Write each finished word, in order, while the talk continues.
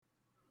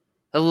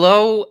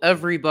Hello,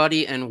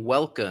 everybody, and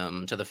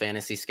welcome to the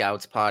Fantasy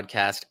Scouts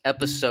podcast,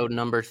 episode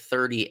number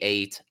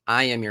 38.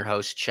 I am your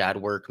host, Chad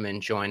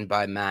Workman, joined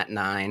by Matt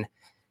Nine.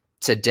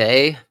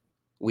 Today,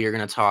 we are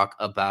going to talk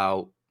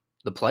about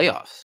the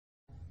playoffs.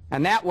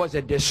 And that was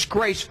a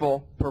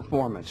disgraceful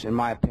performance, in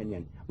my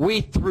opinion.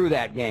 We threw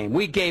that game.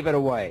 We gave it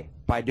away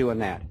by doing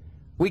that.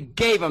 We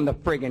gave them the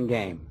friggin'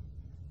 game.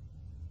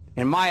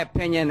 In my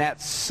opinion, that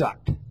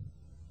sucked.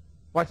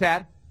 What's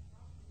that?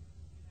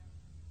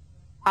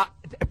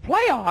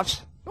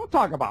 Playoffs? Don't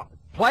talk about it.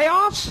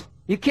 Playoffs?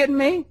 You kidding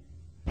me?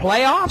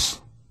 Playoffs?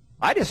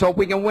 I just hope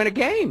we can win a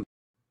game.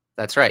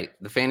 That's right.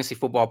 The fantasy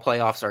football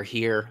playoffs are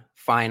here,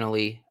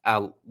 finally.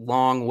 A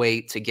long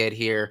wait to get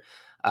here.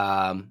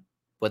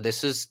 But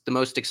this is the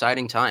most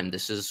exciting time.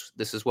 This is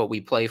what we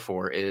play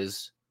for,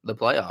 is the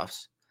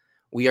playoffs.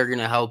 We are going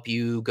to help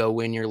you go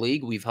win your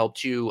league. We've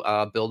helped you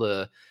build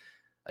a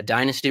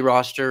dynasty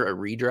roster, a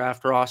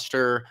redraft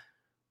roster.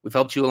 We've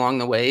helped you along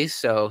the way,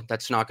 so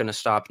that's not going to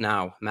stop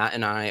now. Matt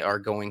and I are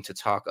going to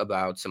talk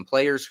about some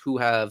players who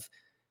have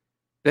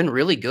been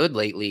really good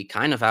lately,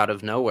 kind of out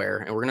of nowhere.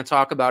 And we're going to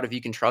talk about if you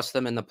can trust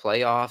them in the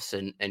playoffs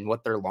and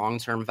what their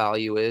long-term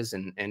value is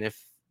and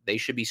if they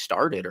should be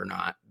started or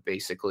not,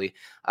 basically.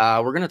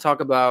 We're going to talk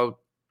about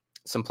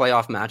some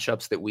playoff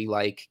matchups that we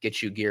like,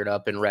 get you geared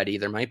up and ready.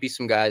 There might be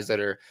some guys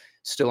that are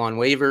still on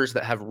waivers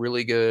that have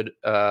really good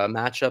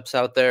matchups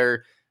out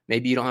there.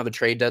 Maybe you don't have a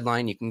trade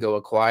deadline. You can go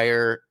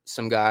acquire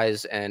some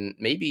guys, and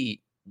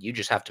maybe you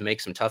just have to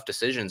make some tough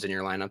decisions in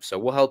your lineup. So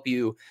we'll help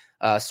you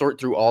sort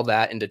through all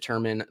that and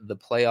determine the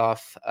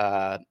playoff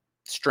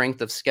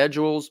strength of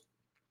schedules.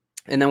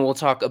 And then we'll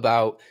talk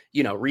about,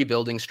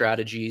 rebuilding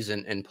strategies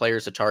and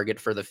players to target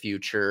for the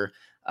future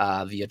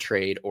via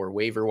trade or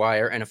waiver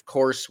wire. And of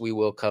course, we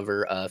will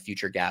cover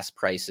future gas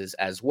prices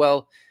as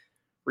well.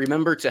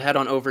 Remember to head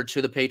on over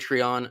to the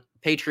Patreon,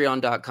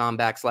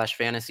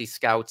 patreon.com/fantasy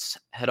scouts.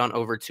 Head on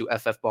over to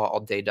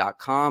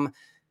ffballallday.com.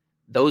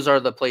 Those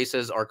are the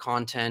places our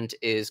content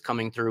is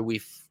coming through.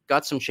 We've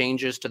got some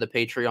changes to the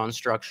Patreon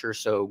structure,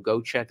 so go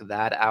check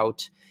that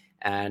out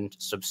and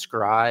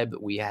subscribe.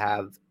 We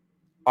have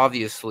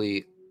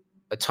obviously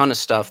a ton of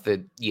stuff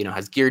that,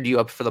 has geared you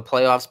up for the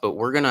playoffs, but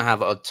we're going to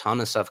have a ton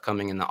of stuff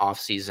coming in the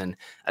off season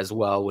as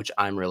well, which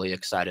I'm really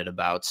excited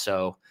about.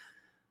 So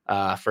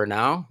for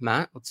now,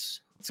 Matt,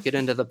 let's get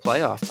into the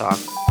playoff talk.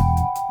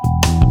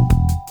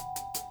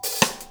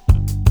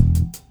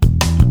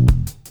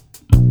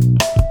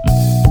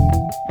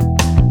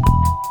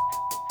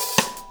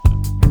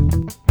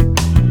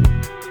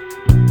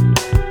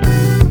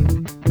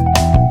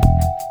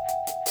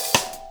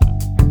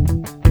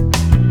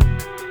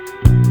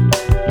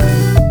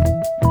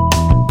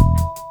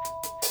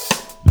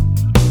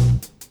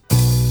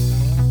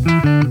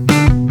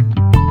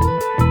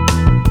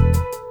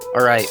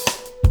 All right,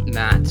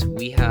 Matt,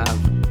 we have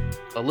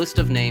a list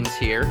of names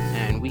here,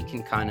 and we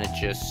can kind of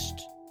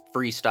just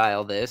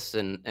freestyle this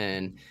and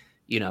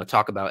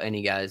talk about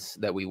any guys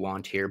that we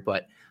want here.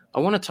 But I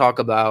want to talk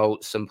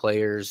about some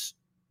players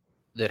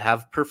that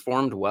have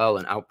performed well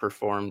and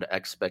outperformed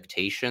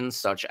expectations,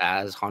 such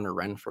as Hunter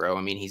Renfrow.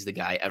 I mean, he's the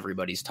guy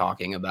everybody's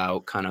talking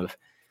about, kind of.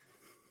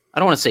 I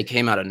don't want to say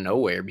came out of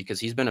nowhere, because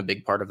he's been a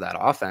big part of that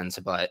offense,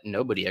 but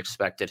nobody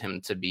expected him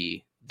to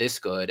be this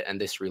good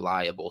and this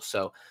reliable.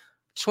 So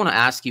just want to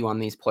ask you on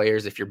these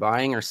players, if you're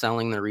buying or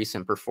selling their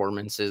recent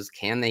performances,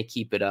 can they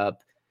keep it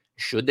up?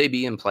 Should they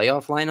be in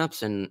playoff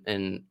lineups?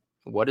 And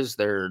what is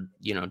their,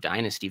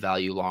 dynasty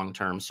value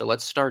long-term? So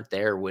let's start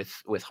there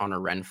with Hunter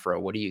Renfrow.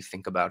 What do you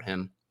think about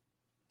him?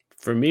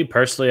 For me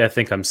personally, I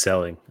think I'm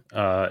selling.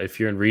 If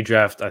you're in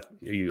redraft,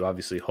 you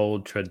obviously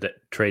hold.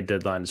 Trade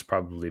deadline is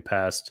probably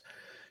passed.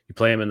 You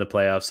play him in the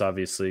playoffs,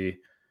 obviously.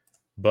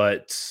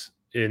 But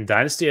in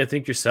Dynasty, I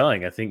think you're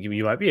selling. I think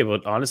you might be able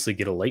to honestly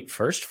get a late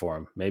first for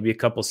him, maybe a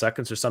couple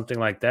seconds or something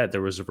like that.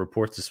 There was a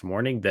report this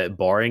morning that,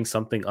 barring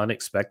something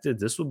unexpected,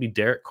 this will be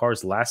Derek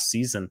Carr's last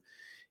season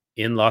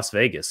in Las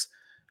Vegas.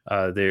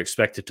 They're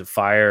expected to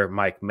fire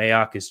Mike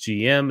Mayock as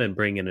GM and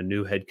bring in a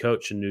new head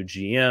coach and new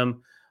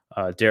GM.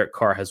 Derek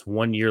Carr has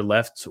 1 year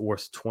left,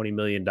 worth $20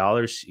 million.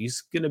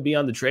 He's going to be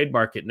on the trade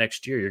market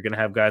next year. You're going to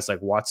have guys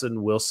like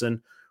Watson,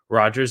 Wilson,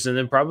 Rodgers, and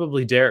then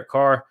probably Derek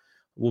Carr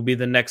will be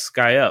the next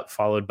guy up,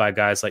 followed by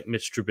guys like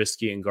Mitch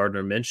Trubisky and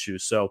Gardner Minshew.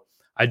 So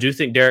I do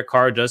think Derek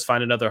Carr does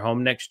find another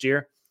home next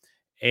year.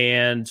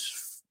 And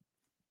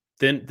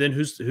then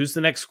who's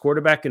the next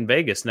quarterback in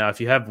Vegas? Now,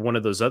 if you have one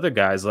of those other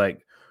guys,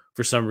 like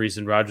for some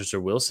reason Rodgers or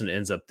Wilson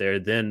ends up there,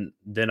 then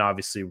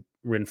obviously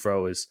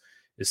Renfrow is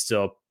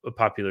still a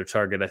popular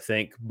target, I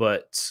think.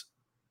 But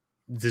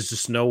there's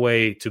just no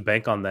way to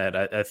bank on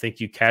that. I think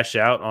you cash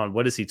out on,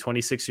 what is he,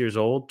 26 years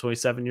old,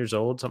 27 years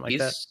old, something like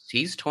that?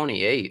 He's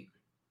 28.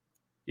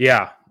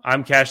 Yeah,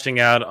 I'm cashing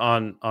out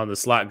on the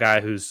slot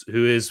guy who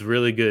is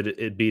really good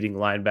at beating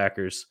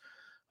linebackers.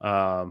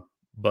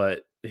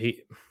 But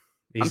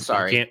I'm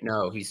sorry.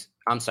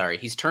 I'm sorry.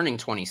 He's turning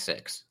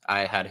 26.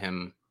 I had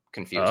him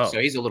confused. So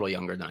he's a little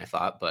younger than I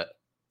thought, but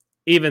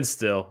even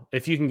still,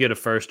 if you can get a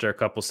first or a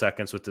couple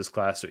seconds with this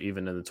class, or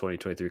even in the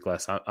 2023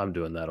 class, I'm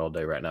doing that all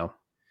day right now.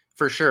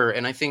 For sure.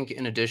 And I think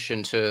in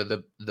addition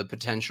to the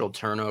potential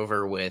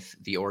turnover with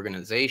the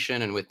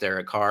organization and with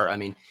Derek Carr, I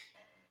mean,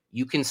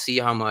 you can see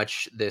how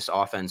much this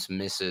offense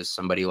misses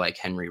somebody like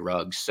Henry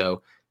Ruggs.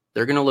 So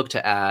they're going to look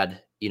to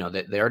add,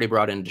 they already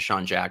brought in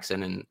Deshaun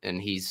Jackson,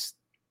 and he's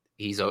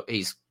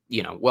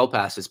well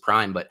past his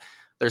prime, but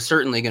they're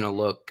certainly going to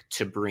look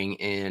to bring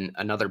in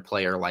another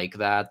player like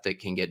that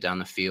can get down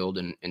the field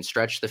and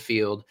stretch the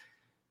field.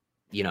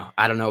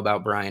 I don't know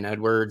about Bryan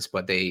Edwards,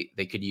 but they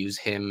could use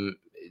him,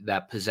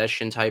 that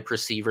possession type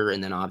receiver,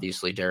 and then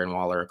obviously Darren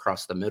Waller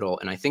across the middle.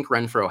 And I think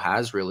Renfrow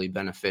has really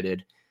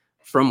benefited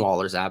from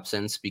Waller's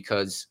absence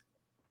because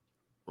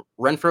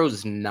Renfrow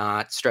is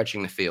not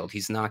stretching the field.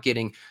 He's not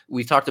getting,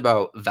 we've talked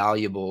about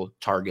valuable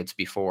targets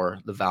before,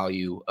 the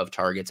value of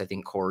targets. I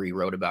think Corey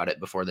wrote about it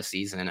before the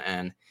season.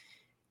 And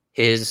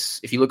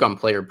if you look on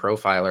Player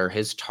Profiler,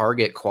 his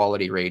target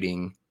quality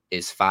rating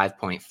is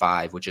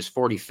 5.5, which is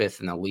 45th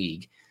in the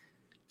league.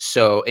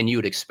 So, and you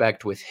would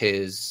expect with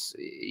his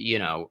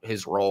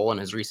role and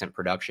his recent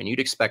production,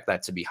 you'd expect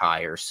that to be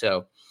higher.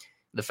 So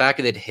the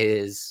fact that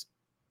his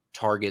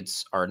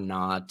targets are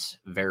not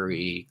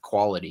very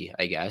quality,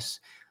 I guess,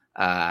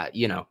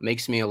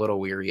 makes me a little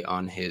weary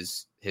on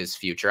his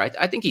future.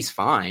 I think he's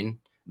fine,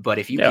 but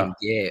if you can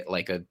get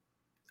like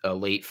a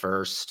late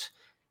first,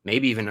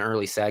 maybe even an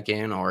early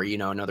second, or,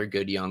 another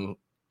good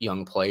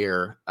young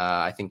player,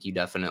 I think you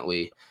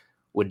definitely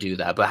would do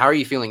that. But how are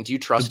you feeling? Do you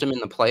trust him in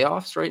the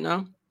playoffs right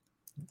now?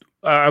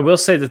 I will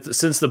say that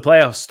since the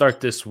playoffs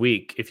start this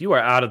week, if you are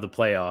out of the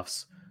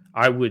playoffs,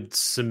 I would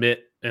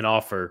submit an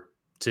offer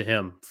to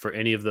him for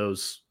any of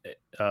those,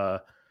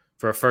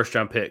 for a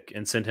first-round pick,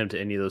 and send him to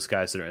any of those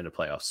guys that are in the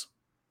playoffs.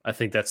 I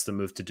think that's the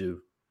move to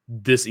do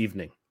this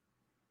evening.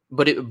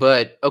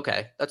 But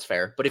okay, that's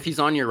fair. But if he's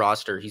on your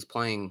roster, he's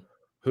playing.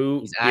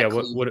 He's at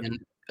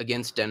Cleveland,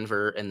 against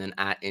Denver, and then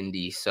at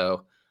Indy.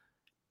 So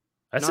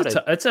that's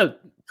a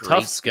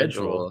tough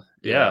schedule.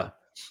 Yeah.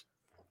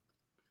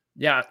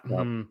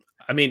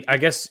 I mean, I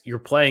guess you're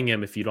playing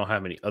him if you don't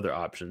have any other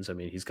options. I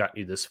mean, he's gotten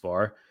you this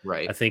far.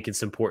 Right. I think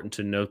it's important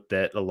to note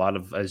that a lot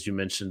of, as you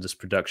mentioned, this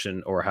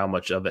production, or how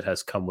much of it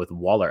has come with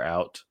Waller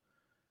out.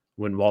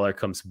 When Waller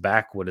comes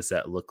back, what does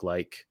that look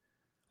like?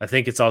 I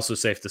think it's also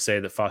safe to say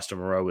that Foster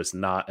Moreau is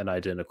not an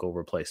identical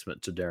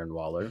replacement to Darren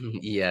Waller.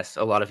 Yes,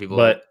 a lot of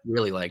people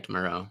really liked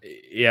Moreau.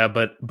 Yeah,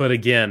 but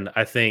again,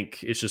 I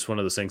think it's just one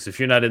of those things. If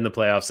you're not in the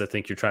playoffs, I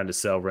think you're trying to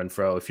sell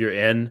Renfrow. If you're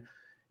in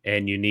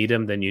and you need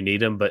him, then you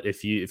need him. But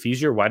if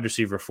he's your wide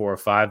receiver 4 or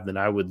 5, then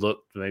I would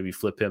look to maybe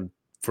flip him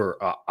for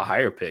a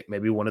higher pick.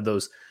 Maybe one of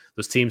those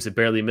teams that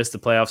barely missed the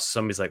playoffs.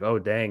 Somebody's like, oh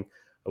dang,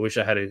 I wish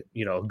I had a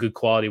good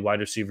quality wide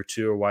receiver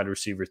 2 or wide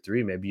receiver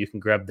 3. Maybe you can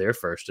grab their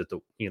first at the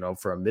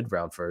for a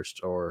mid-round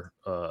first or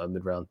a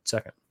mid-round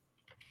second.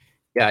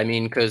 Yeah, I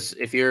mean, because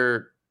if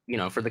you're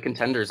for the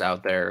contenders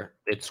out there,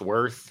 it's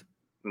worth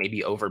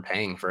maybe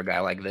overpaying for a guy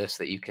like this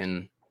that you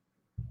can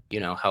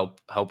help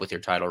with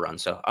your title run.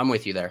 So I'm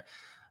with you there.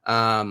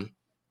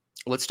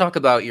 Let's talk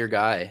about your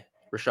guy,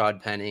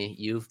 Rashad Penny.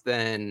 You've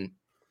been,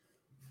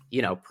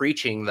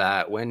 preaching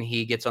that when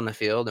he gets on the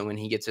field and when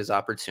he gets his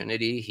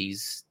opportunity,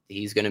 he's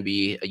going to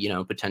be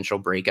a, potential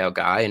breakout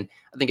guy. And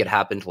I think it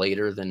happened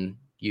later than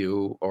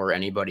you or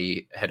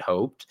anybody had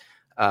hoped.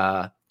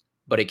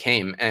 But it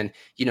came. And,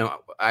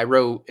 I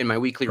wrote in my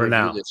weekly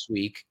review this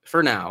week,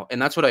 for now, and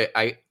that's what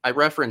I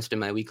referenced in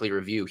my weekly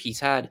review.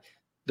 He's had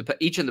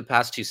each of the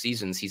past 2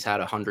 seasons, he's had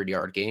a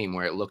 100-yard game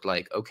where it looked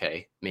like,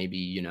 okay,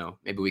 maybe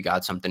we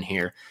got something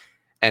here.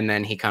 And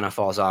then he kind of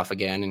falls off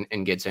again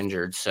and gets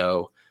injured.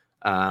 So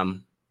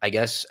I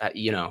guess,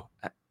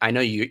 I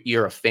know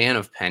you're a fan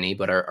of Penny,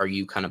 but are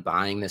you kind of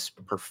buying this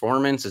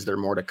performance? Is there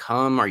more to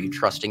come? Are you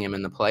trusting him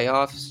in the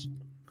playoffs?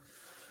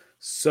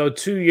 So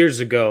 2 years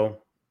ago,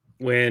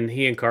 when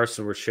he and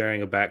Carson were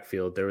sharing a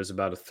backfield, there was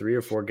about a 3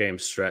 or 4 game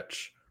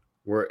stretch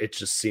where it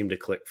just seemed to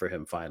click for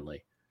him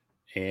finally.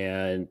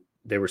 And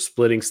they were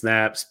splitting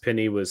snaps.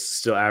 Penny was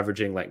still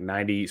averaging like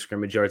 90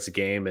 scrimmage yards a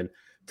game and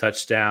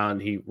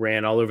touchdown. He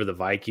ran all over the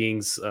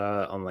Vikings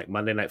on like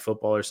Monday Night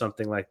Football or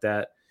something like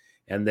that.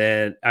 And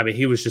then, I mean,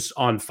 he was just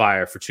on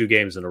fire for 2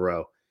 games in a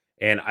row.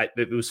 And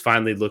it was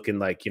finally looking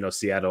like,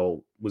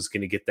 Seattle was going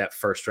to get that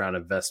first round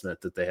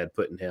investment that they had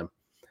put in him.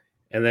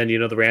 And then,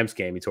 the Rams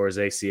game, he tore his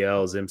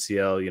ACL, his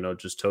MCL,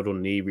 just total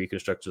knee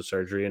reconstructive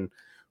surgery. And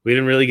we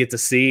didn't really get to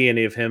see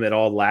any of him at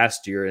all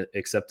last year,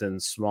 except in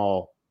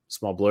small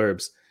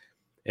blurbs.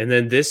 And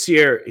then this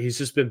year, he's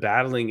just been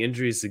battling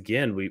injuries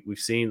again. We've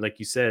seen, like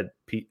you said,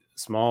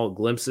 small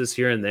glimpses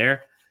here and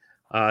there.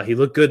 He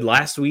looked good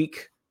last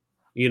week,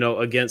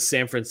 against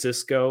San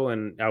Francisco,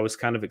 and I was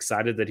kind of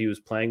excited that he was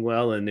playing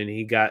well. And then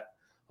he got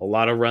a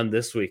lot of run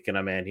this week,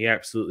 and he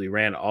absolutely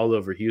ran all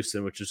over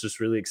Houston, which is just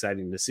really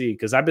exciting to see.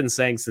 Because I've been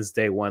saying since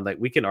day one, like,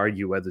 we can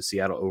argue whether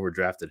Seattle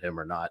overdrafted him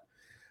or not.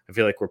 I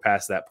feel like we're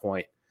past that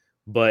point,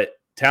 but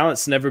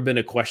talent's never been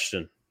a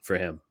question for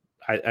him.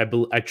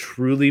 I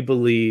truly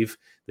believe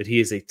that he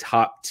is a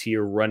top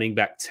tier running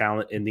back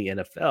talent in the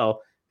NFL.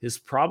 His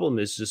problem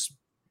is just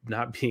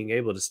not being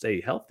able to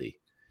stay healthy.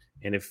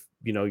 And if,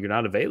 you're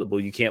not available,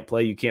 you can't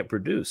play, you can't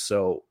produce.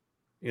 So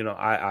You know,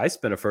 I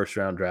spent a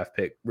first-round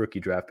rookie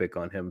draft pick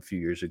on him a few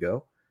years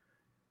ago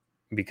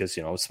because,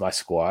 you know, it's my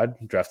squad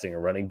drafting a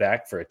running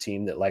back for a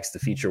team that likes to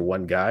feature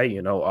one guy,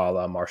 you know, a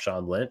la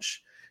Marshawn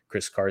Lynch,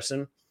 Chris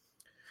Carson.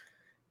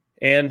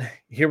 And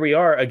here we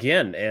are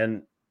again.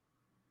 And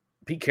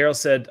Pete Carroll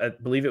said, I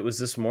believe it was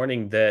this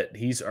morning, that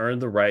he's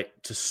earned the right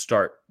to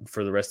start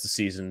for the rest of the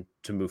season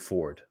to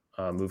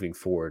moving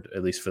forward,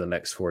 at least for the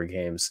next 4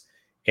 games.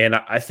 And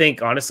I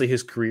think, honestly,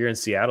 his career in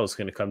Seattle is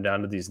going to come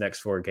down to these next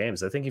 4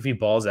 games. I think if he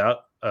balls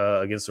out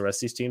against the rest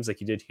of these teams like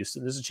he did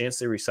Houston, there's a chance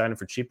they re-sign him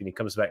for cheap and he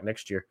comes back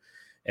next year.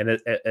 And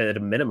at a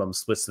minimum,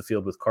 splits the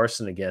field with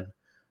Carson again,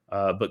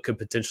 but could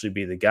potentially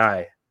be the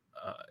guy.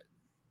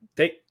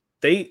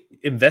 They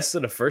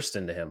invested a first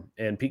into him.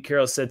 And Pete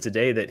Carroll said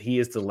today that he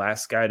is the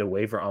last guy to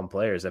waver on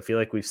players. I feel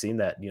like we've seen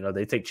that. You know,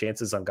 they take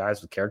chances on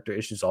guys with character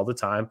issues all the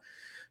time.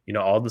 You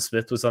know, Aldon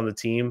Smith was on the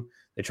team.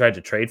 They tried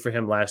to trade for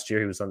him last year.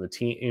 He was on the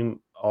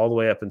team all the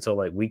way up until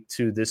like week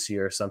 2 this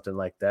year or something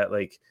like that.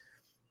 Like,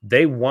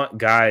 they want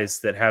guys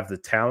that have the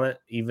talent,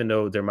 even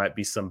though there might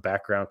be some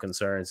background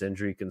concerns,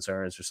 injury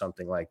concerns, or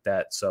something like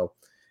that. So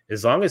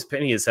as long as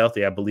Penny is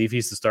healthy, I believe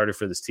he's the starter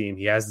for this team.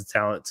 He has the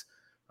talent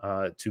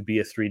to be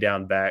a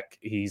 3-down back.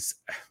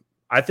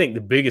 I think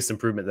the biggest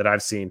improvement that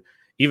I've seen,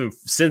 even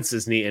since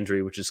his knee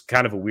injury, which is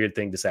kind of a weird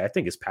thing to say, I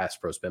think his pass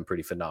pro has been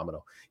pretty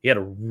phenomenal. He had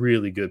a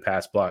really good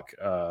pass block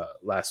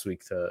last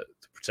week to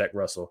protect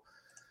Russell.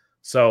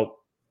 So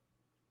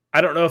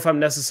I don't know if I'm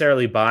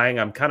necessarily buying.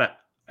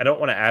 I don't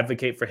want to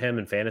advocate for him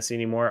in fantasy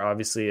anymore.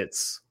 Obviously,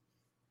 it's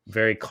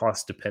very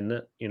cost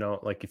dependent. You know,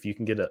 like if you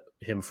can get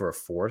him for a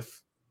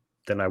 4th,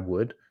 then I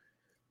would.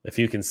 If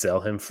you can sell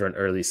him for an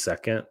early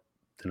 2nd,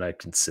 then I'd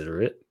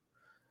consider it.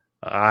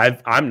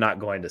 I'm not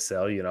going to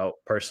sell, you know,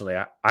 personally.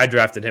 I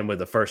drafted him with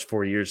the first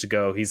 4 years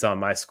ago. He's on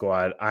my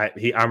squad.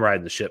 I'm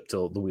riding the ship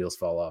till the wheels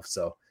fall off.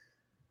 So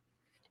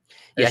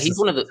yeah, it's just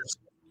one of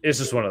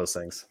those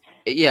things.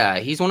 Yeah,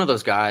 he's one of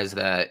those guys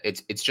that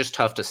it's just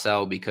tough to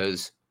sell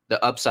because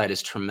the upside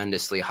is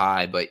tremendously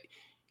high, but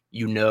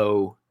you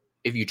know,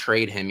 if you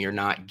trade him, you're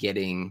not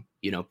getting,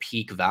 you know,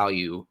 peak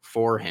value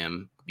for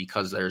him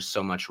because there's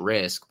so much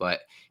risk, but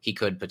he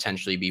could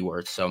potentially be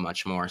worth so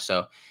much more.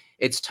 So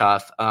it's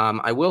tough.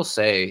 I will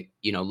say,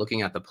 you know,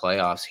 looking at the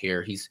playoffs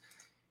here, he's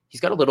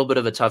got a little bit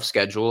of a tough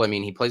schedule. I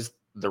mean, he plays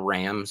the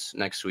Rams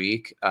next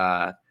week,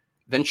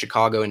 then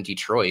Chicago and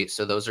Detroit.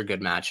 So those are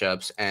good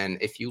matchups. And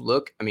if you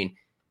look, I mean,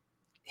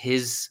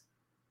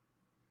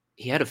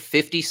 he had a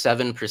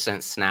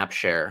 57% snap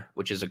share,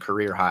 which is a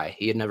career high.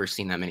 He had never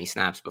seen that many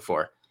snaps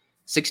before.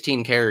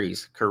 16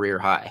 carries, career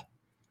high.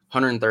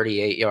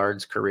 138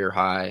 yards, career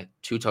high.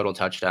 2 total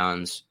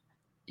touchdowns,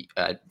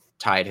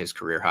 tied his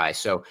career high.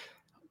 So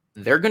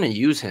they're going to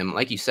use him.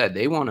 Like you said,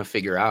 they want to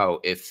figure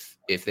out if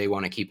they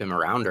want to keep him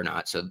around or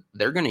not. So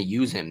they're going to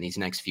use him these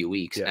next few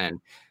weeks. Yeah.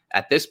 And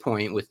at this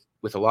point,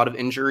 with a lot of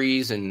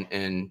injuries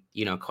and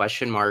you know,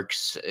 question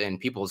marks in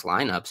people's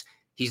lineups,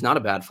 he's not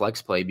a bad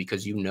flex play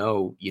because you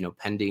know,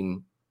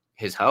 pending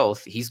his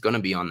health, he's going to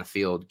be on the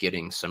field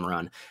getting some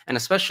run. And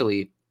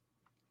especially,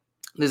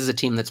 this is a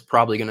team that's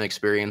probably going to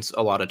experience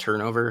a lot of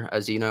turnover,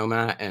 as you know,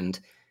 Matt, and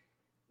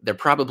they're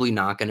probably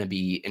not going to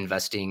be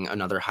investing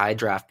another high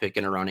draft pick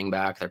in a running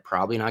back. They're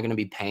probably not going to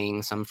be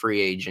paying some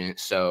free agent.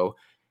 So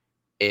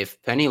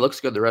if Penny looks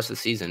good the rest of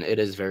the season, it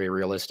is very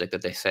realistic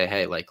that they say,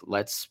 hey, like,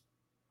 let's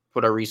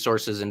put our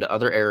resources into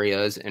other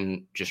areas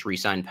and just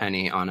re-sign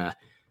Penny on a,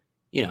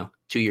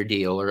 2-year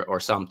deal or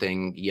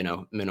something,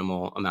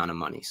 minimal amount of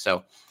money.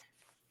 So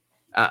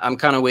I'm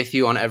kind of with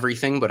you on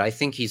everything, but I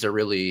think he's a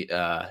really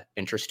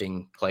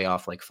interesting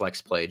playoff, like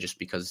flex play, just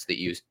because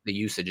the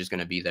usage is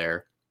going to be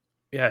there.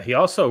 Yeah, he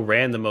also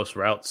ran the most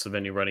routes of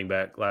any running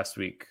back last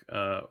week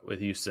with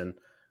Houston.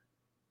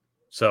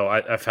 So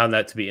I found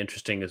that to be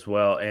interesting as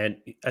well. And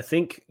I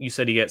think you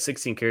said he got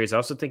 16 carries. I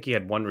also think he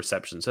had 1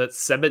 reception. So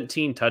that's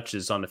 17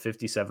 touches on a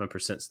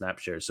 57% snap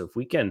share. So if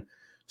we can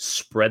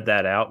spread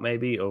that out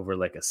maybe over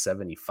like a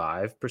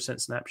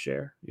 75% snap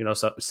share,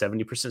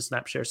 70%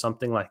 snap share,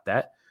 something like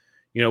that,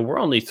 we're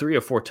only 3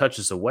 or 4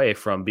 touches away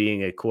from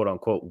being a quote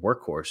unquote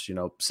workhorse,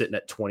 sitting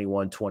at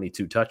 21,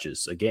 22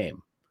 touches a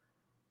game.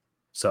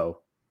 So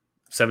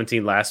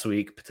 17 last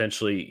week,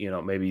 potentially,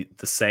 maybe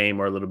the same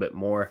or a little bit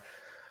more.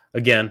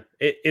 Again,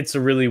 it's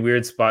a really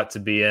weird spot to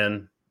be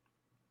in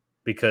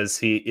because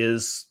the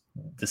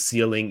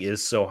ceiling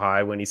is so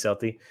high when he's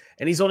healthy,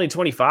 and he's only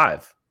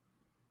 25.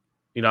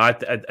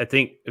 I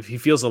think if he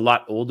feels a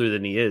lot older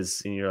than he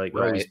is, and you're like,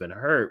 oh, right, he's been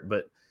hurt,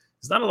 but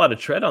there's not a lot of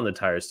tread on the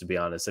tires, to be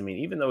honest. I mean,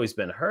 even though he's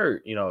been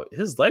hurt,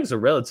 his legs are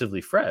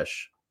relatively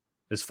fresh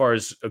as far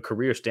as a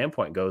career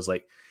standpoint goes.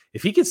 Like,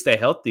 if he can stay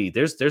healthy,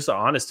 there's an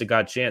honest to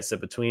God chance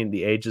that between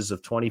the ages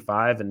of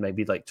 25 and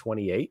maybe like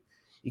 28,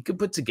 he could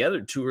put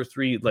together 2 or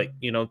 3,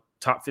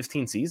 top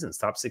 15 seasons,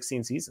 top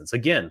 16 seasons.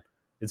 Again,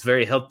 it's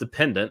very health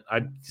dependent.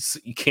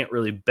 You can't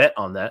really bet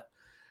on that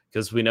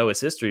because we know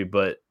his history,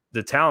 but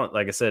the talent,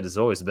 like I said, has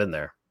always been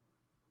there.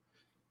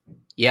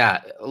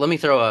 Yeah. Let me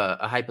throw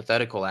a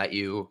hypothetical at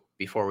you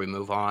before we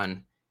move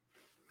on.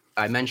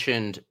 I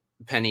mentioned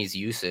Penny's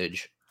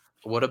usage.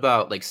 what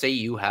about, like, say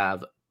you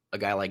have a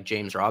guy like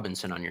James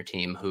Robinson on your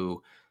team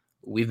who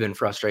we've been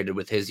frustrated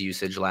with his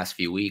usage the last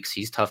few weeks.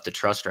 He's tough to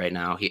trust right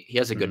now. He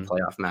has a good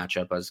playoff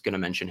matchup. I was going to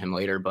mention him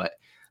later, but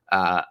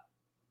uh,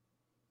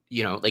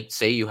 like,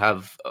 say you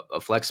have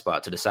a flex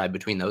spot to decide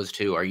between those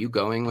two. Are you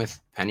going with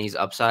Penny's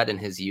upside and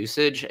his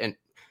usage, and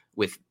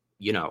with,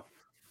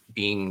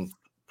 being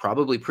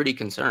probably pretty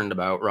concerned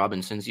about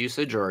Robinson's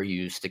usage, or are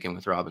you sticking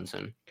with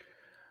Robinson?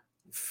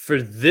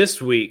 For this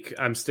week,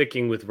 I'm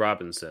sticking with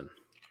Robinson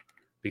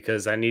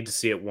because I need to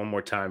see it one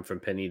more time from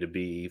Penny to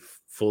be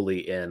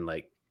fully in.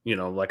 Like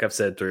I've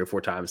said 3 or 4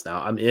 times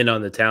now, I'm in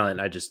on the talent.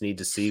 I just need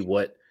to see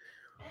what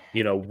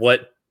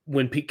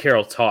when Pete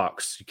Carroll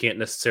talks, you can't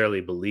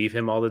necessarily believe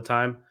him all the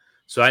time.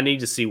 So I need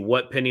to see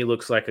what Penny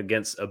looks like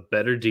against a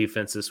better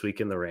defense this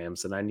week in the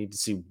Rams. And I need to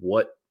see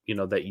what,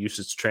 that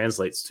usage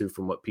translates to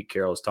from what Pete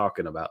Carroll is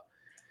talking about.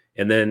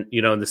 And then,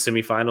 in the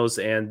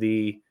semifinals and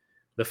the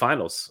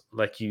finals,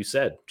 like you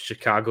said,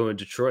 Chicago and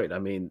Detroit. I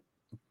mean,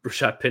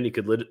 Rashad Penny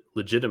could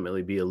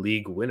legitimately be a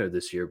league winner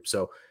this year.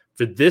 So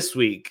for this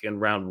week in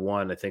round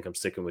 1, I think I'm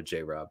sticking with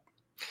J-Rob.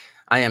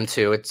 I am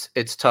too.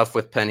 It's tough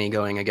with Penny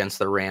going against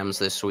the Rams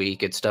this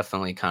week. It's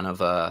definitely kind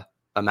of a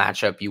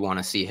matchup you want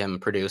to see him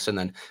produce. And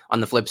then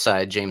on the flip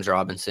side, James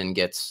Robinson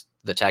gets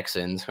the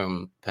Texans,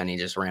 whom Penny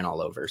just ran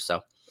all over.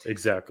 So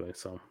exactly.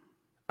 So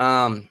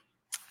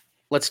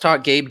let's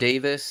talk Gabe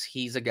Davis.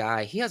 He's a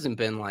guy, he hasn't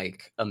been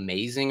like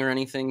amazing or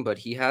anything, but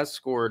he has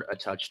scored a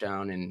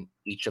touchdown in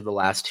each of the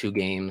last 2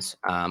 games.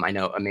 I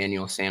know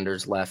Emmanuel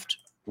Sanders left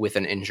with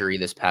an injury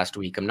this past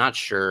week. I'm not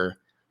sure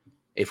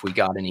if we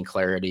got any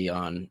clarity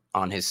on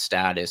his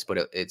status,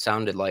 but it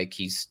sounded like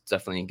he's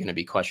definitely going to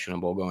be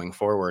questionable going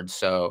forward.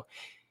 So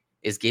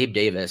is Gabe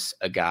Davis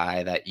a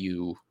guy that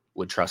you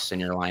would trust in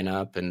your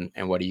lineup?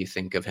 And what do you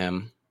think of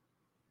him?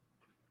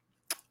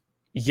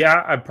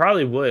 Yeah, I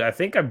probably would. I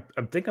think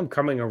I'm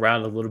coming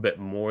around a little bit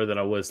more than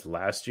I was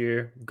last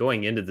year.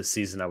 Going into the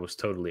season, I was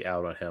totally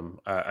out on him.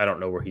 I don't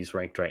know where he's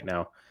ranked right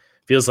now.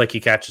 Feels like he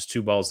catches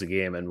 2 balls a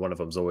game, and one of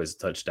them's always a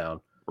touchdown.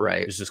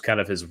 Right. It's just kind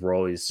of his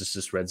role. He's just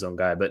this red zone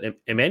guy. But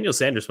Emmanuel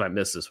Sanders might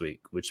miss this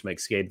week, which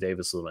makes Gabe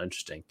Davis a little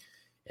interesting.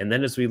 And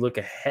then as we look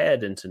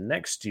ahead into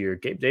next year,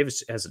 Gabe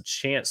Davis has a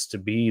chance to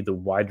be the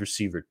wide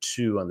receiver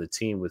 2 on the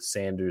team, with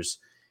Sanders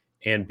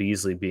and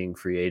Beasley being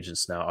free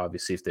agents now.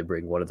 Obviously, if they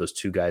bring one of those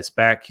 2 guys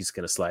back, he's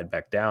going to slide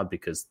back down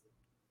because,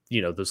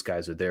 those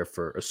guys are there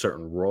for a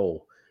certain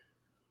role.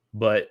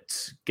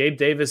 But Gabe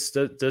Davis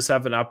does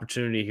have an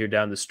opportunity here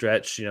down the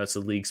stretch. It's the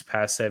league's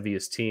pass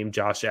heaviest team.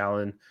 Josh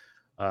Allen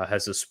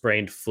has a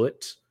sprained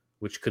foot,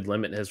 which could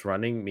limit his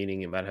running, meaning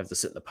he might have to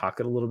sit in the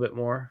pocket a little bit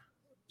more.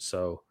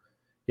 So,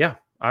 yeah,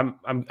 I'm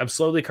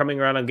slowly coming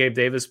around on Gabe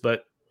Davis,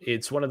 but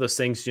it's one of those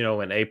things,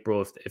 in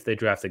April, if they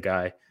draft a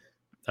guy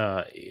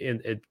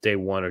in day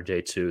 1 or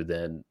day 2,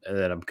 then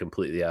I'm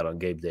completely out on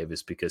Gabe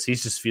Davis because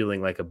he's just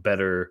feeling like a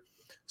better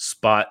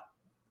spot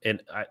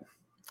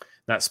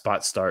not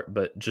spot start,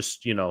 but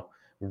just,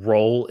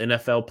 role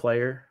NFL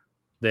player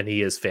than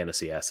he is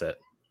fantasy asset.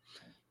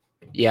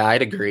 Yeah,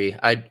 I'd agree.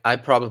 I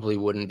probably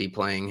wouldn't be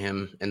playing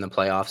him in the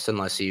playoffs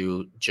unless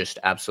you just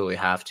absolutely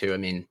have to. I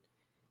mean,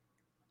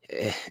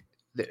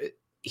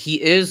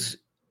 he is,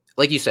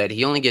 like you said,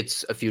 he only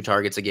gets a few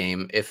targets a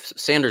game. If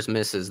Sanders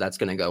misses, that's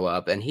going to go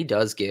up, and he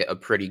does get a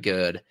pretty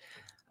good.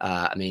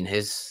 I mean,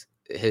 his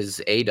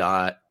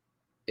ADOT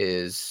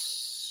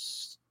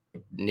is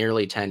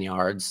nearly 10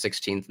 yards,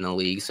 16th in the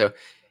league. So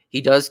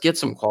he does get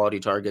some quality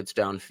targets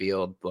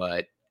downfield,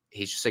 but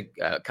he's just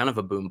a kind of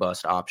a boom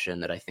bust option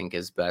that I think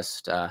is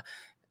best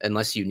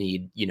unless you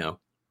need, a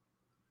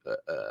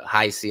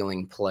high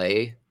ceiling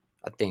play.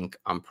 I think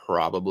I'm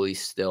probably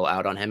still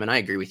out on him. And I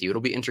agree with you.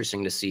 It'll be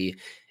interesting to see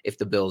if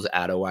the Bills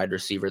add a wide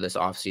receiver this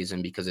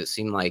offseason, because it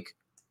seemed like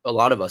a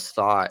lot of us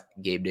thought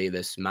Gabe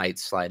Davis might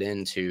slide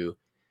into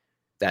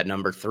that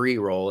number 3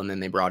 role, and then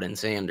they brought in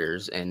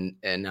Sanders. And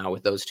now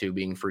with those 2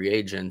 being free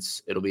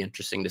agents, it'll be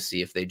interesting to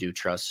see if they do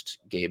trust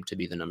Gabe to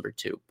be the number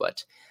 2.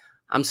 But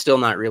I'm still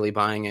not really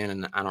buying in,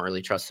 and I don't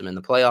really trust him in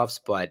the playoffs,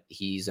 but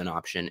he's an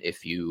option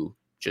if you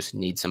just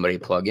need somebody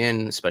to plug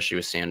in, especially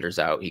with Sanders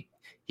out.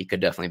 He could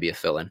definitely be a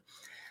fill-in.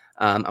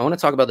 I want to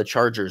talk about the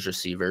Chargers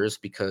receivers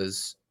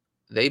because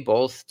they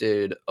both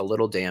did a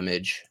little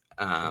damage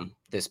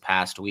this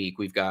past week.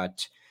 We've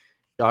got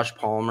Josh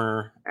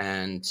Palmer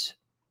and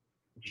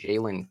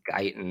Jalen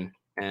Guyton.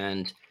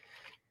 And,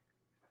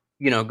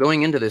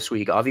 going into this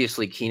week,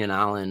 obviously Keenan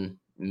Allen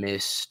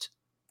missed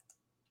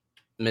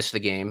the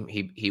game.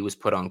 He was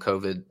put on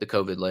the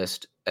COVID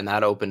list, and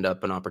that opened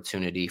up an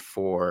opportunity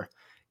for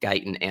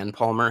Guyton and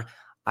Palmer.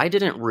 I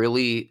didn't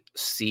really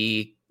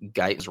see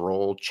Guyton's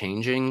role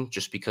changing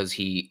just because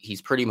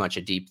he's pretty much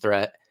a deep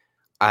threat.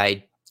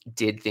 I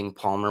did think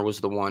Palmer was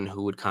the one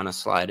who would kind of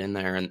slide in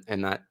there,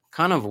 and that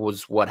kind of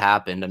was what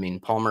happened. I mean,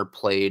 Palmer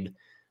played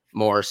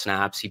more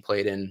snaps. He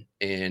played in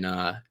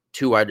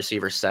 2 wide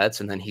receiver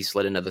sets, and then he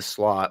slid into the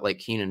slot like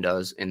Keenan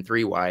does in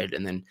 3 wide,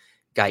 and then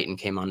Guyton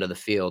came onto the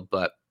field.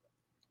 But,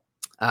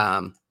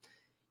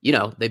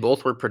 they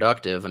both were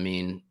productive. I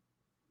mean,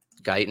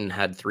 Guyton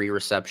had 3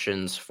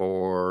 receptions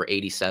for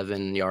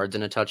 87 yards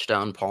and a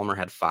touchdown. Palmer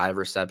had 5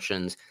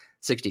 receptions,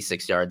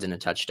 66 yards and a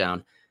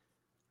touchdown.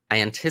 I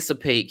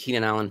anticipate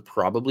Keenan Allen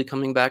probably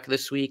coming back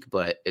this week,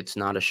 but it's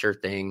not a sure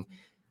thing.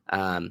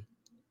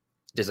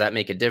 Does that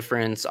make a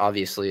difference?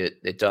 Obviously,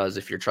 it does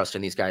if you're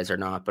trusting these guys or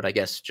not. But I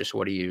guess just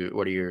what are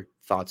your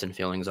thoughts and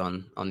feelings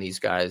on these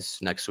guys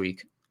next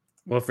week?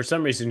 Well, if for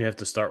some reason you have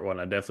to start one,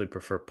 I definitely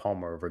prefer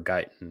Palmer over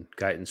Guyton.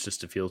 Guyton's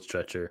just a field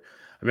stretcher.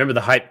 I remember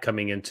the hype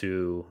coming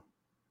into,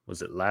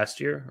 was it last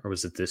year or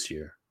was it this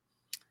year?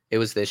 It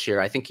was this year.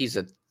 I think he's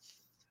of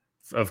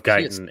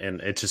Guyton, and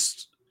it's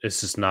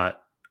just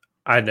not.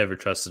 I never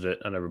trusted it.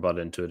 I never bought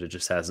into it. It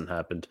just hasn't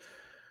happened.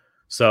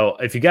 So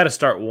if you got to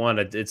start one,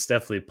 it's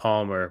definitely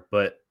Palmer.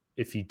 But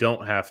if you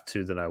don't have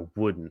to, then I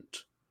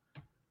wouldn't.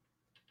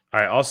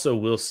 I also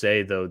will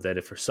say, though, that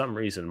if for some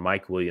reason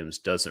Mike Williams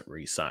doesn't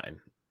re-sign,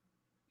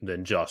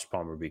 then Josh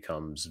Palmer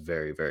becomes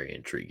very, very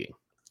intriguing.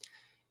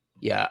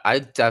 Yeah, I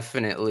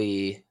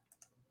definitely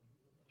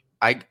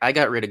I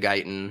got rid of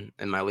Guyton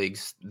in my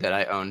leagues that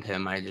I owned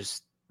him. I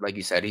just, like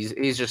you said,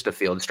 he's just a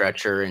field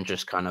stretcher and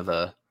just kind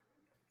of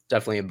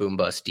definitely a boom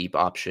bust deep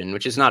option,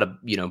 which is not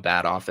a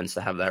bad offense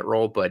to have that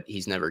role, but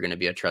he's never going to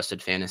be a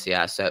trusted fantasy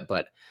asset.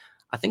 But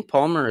I think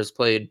Palmer has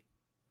played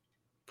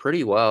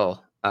pretty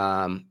well.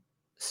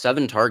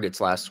 7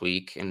 targets last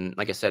week, and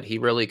like I said, he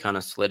really kind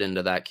of slid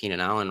into that Keenan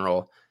Allen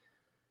role.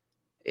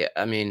 Yeah,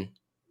 I mean,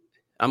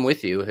 I'm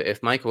with you.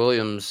 If Mike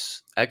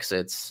Williams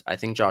exits, I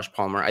think Josh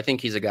Palmer, I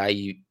think he's a guy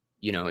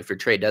if your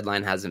trade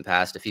deadline hasn't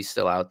passed, if he's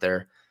still out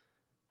there,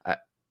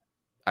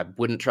 I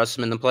wouldn't trust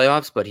him in the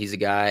playoffs, but he's a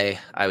guy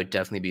I would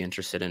definitely be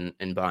interested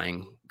in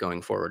buying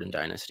going forward in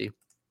Dynasty.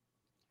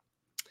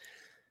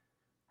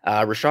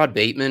 Rashad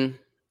Bateman,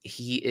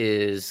 he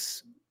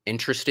is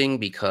interesting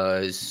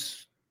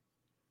because,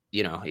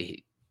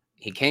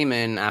 he came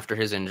in after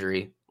his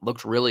injury,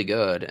 looked really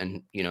good,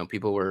 and,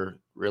 people were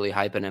really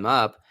hyping him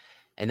up.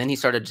 And then he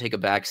started to take a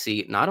back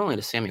seat, not only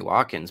to Sammy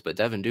Watkins, but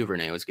Devin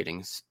Duvernay was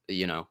getting,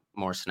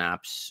 more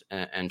snaps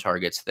and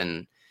targets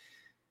than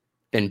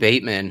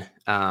Bateman.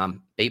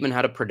 Bateman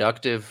had a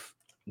productive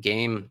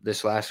game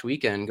this last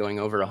weekend, going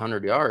over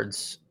 100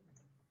 yards,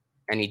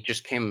 and he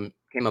just came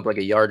up like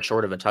a yard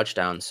short of a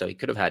touchdown. So he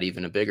could have had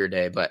even a bigger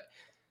day, but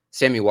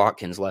Sammy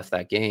Watkins left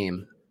that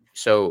game.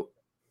 So,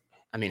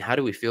 I mean, how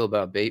do we feel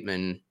about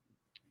Bateman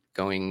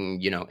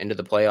going, into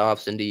the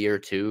playoffs, into year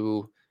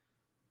 2?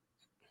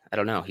 I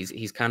don't know.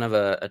 He's kind of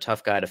a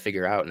tough guy to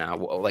figure out now.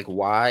 Like,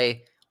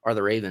 why are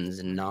the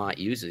Ravens not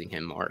using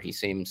him more? He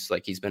seems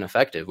like he's been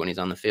effective when he's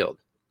on the field.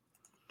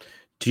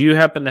 Do you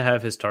happen to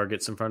have his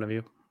targets in front of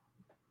you?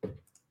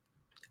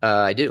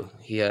 I do.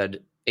 He had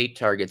 8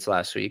 targets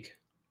last week.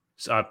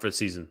 For the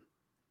season.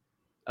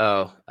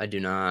 Oh, I do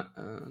not.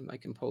 I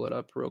can pull it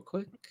up real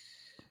quick.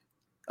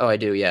 Oh, I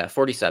do. Yeah,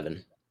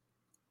 47.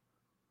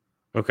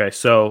 Okay,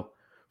 so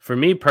for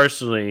me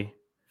personally,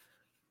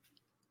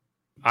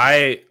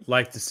 I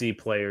like to see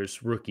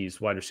players,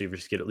 rookies, wide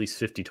receivers get at least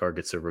 50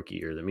 targets a rookie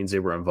year. That means they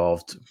were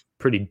involved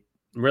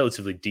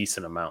relatively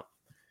decent amount.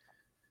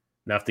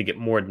 Now, if they get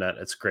more than that,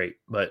 that's great.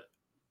 But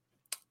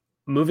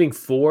moving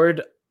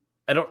forward,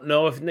 I don't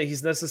know if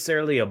he's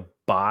necessarily a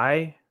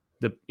buy.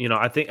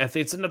 I think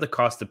it's another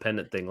cost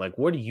dependent thing. Like,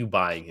 what are you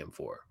buying him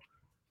for?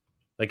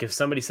 Like, if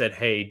somebody said,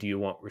 "Hey, do you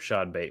want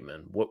Rashad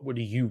Bateman?" What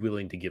are you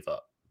willing to give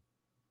up?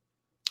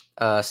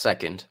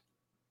 Second.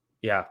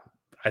 Yeah,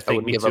 I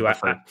think me too.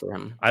 For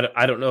him.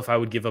 I don't know if I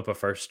would give up a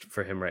first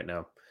for him right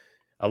now.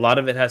 A lot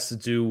of it has to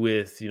do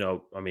with,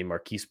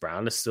 Marquise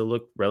Brown has still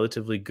looked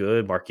relatively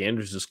good. Mark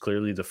Andrews is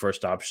clearly the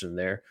first option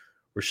there.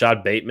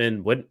 Rashad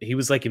Bateman, he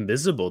was like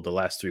invisible the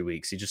last 3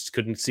 weeks. He just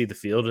couldn't see the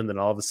field, and then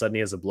all of a sudden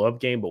he has a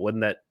blow-up game. But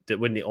wouldn't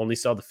he only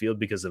saw the field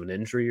because of an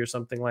injury or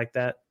something like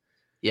that?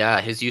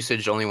 Yeah, his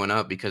usage only went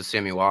up because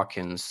Sammy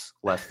Watkins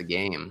left the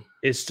game.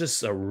 It's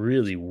just a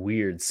really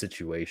weird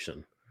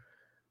situation.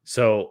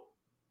 So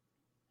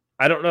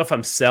I don't know if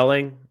I'm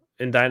selling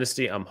in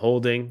Dynasty. I'm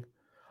holding.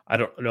 I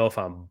don't know if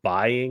I'm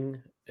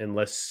buying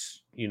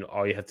unless,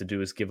 all you have to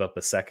do is give up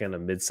a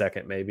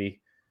mid-second maybe.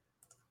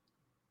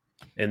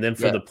 And then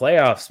for the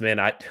playoffs, man,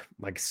 I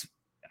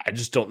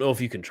just don't know if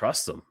you can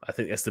trust them. I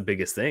think that's the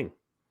biggest thing.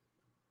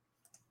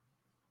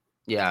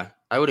 Yeah,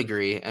 I would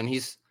agree. And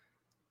he's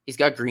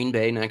got Green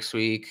Bay next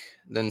week,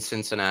 then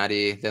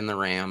Cincinnati, then the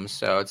Rams.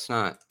 So it's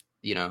not,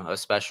 a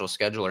special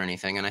schedule or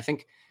anything.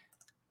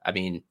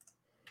 And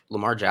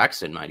Lamar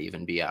Jackson might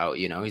even be out.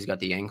 He's got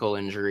the ankle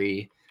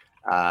injury.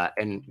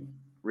 And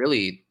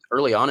really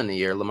early on in the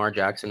year, Lamar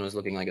Jackson was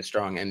looking like a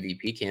strong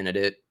MVP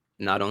candidate,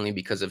 not only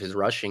because of his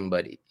rushing,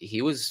 but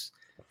he was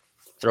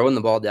throwing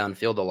the ball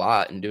downfield a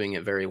lot and doing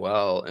it very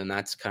well. And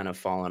that's kind of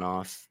fallen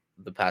off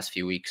the past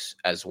few weeks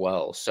as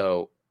well.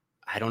 So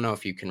I don't know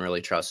if you can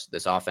really trust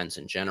this offense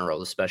in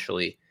general,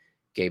 especially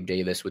Gabe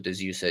Davis with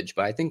his usage.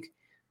 But I think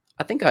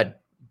I'd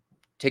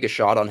take a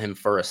shot on him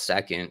for a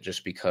second,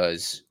 just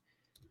because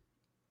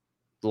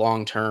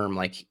long term,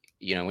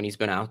 when he's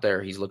been out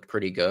there, he's looked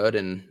pretty good.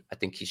 And I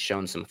think he's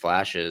shown some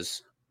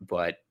flashes,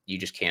 but you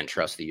just can't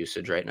trust the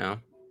usage right now.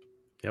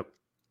 Yep.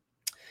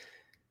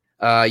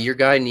 Your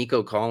guy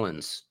Nico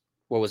Collins,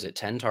 what was it?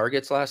 10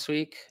 targets last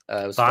week.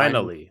 It was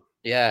Finally.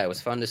 Yeah, it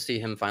was fun to see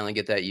him finally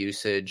get that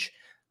usage.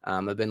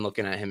 I've been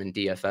looking at him in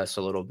DFS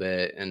a little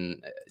bit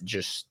and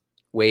just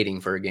waiting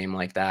for a game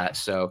like that.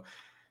 So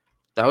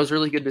that was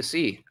really good to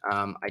see.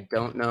 I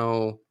don't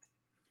know,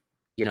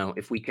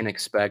 if we can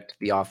expect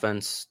the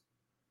offense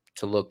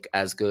to look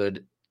as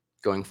good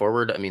going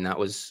forward. I mean, that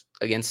was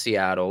against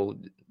Seattle.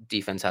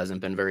 Defense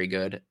hasn't been very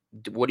good.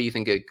 What do you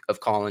think of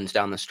Collins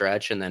down the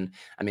stretch? And then,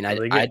 I mean, I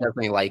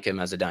definitely like him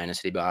as a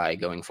dynasty buy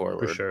going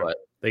forward. For sure. But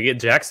they get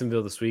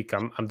Jacksonville this week.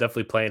 I'm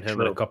definitely playing him in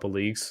True. a couple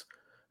leagues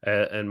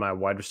in my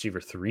wide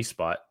receiver 3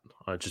 spot,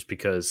 just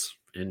because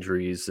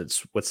injuries,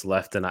 it's what's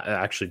left. And I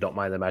actually don't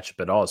mind the matchup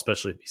at all,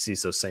 especially if he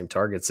sees those same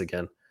targets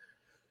again.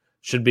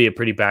 Should be a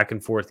pretty back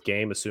and forth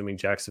game, assuming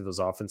Jacksonville's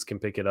offense can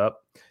pick it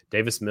up.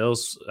 Davis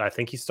Mills, I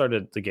think he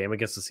started the game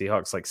against the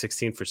Seahawks like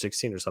 16 for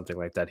 16 or something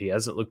like that. He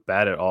hasn't looked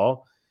bad at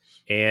all.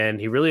 And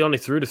he really only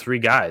threw to 3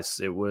 guys.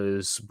 It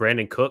was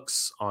Brandon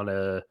Cooks on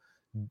a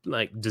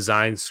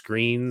design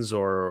screens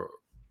or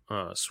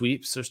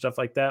sweeps or stuff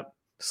like that.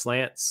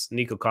 Slants.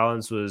 Nico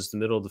Collins was the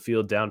middle of the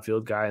field,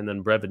 downfield guy, and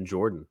then Brevin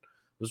Jordan.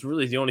 Those were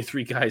really the only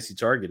 3 guys he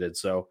targeted.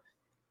 So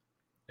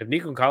if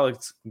Nico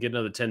Collins can get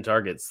another 10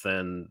 targets,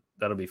 then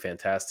that'll be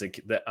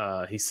fantastic.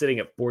 He's sitting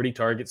at 40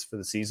 targets for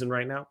the season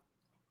right now,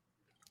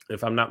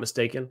 if I'm not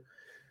mistaken.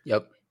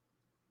 Yep.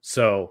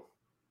 So,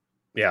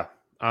 yeah,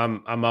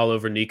 I'm all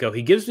over Nico.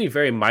 He gives me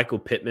very Michael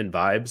Pittman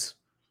vibes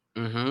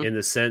in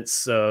the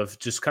sense of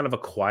just kind of a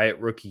quiet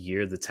rookie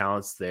year. The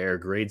talent's there,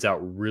 grades out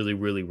really,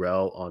 really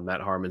well on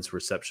Matt Harmon's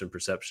reception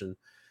perception.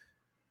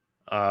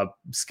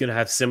 It's going to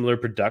have similar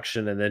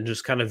production, and then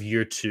just kind of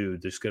year 2,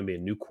 there's going to be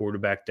a new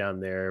quarterback down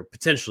there.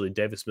 Potentially,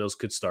 Davis Mills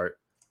could start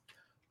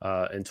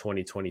in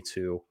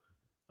 2022.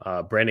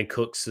 Brandon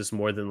Cooks is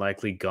more than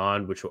likely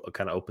gone, which will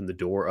kind of open the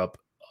door up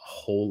a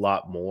whole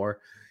lot more.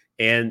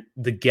 And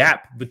the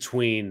gap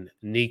between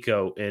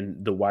Nico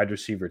and the wide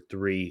receiver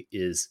 3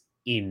 is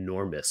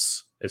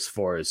enormous as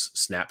far as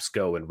snaps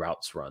go and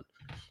routes run.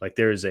 Like,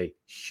 there is a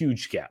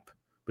huge gap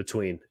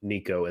between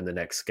Nico and the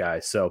next guy.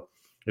 So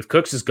if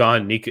Cooks is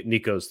gone,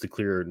 Nico's the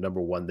clear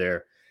number 1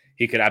 there.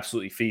 He could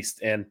absolutely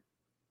feast. And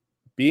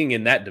being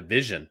in that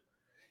division,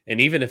 and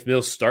even if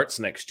Mills starts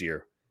next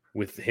year,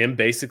 with him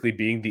basically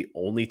being the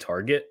only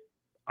target,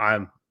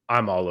 I'm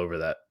all over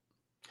that.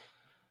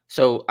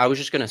 So I was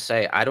just going to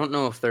say, I don't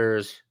know if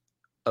there's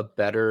a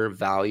better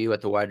value at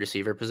the wide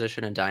receiver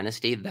position in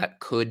Dynasty that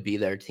could be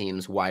their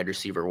team's wide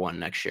receiver 1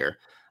 next year.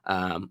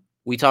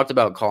 We talked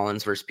about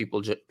Collins versus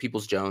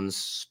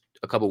Peoples-Jones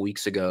a couple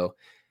weeks ago,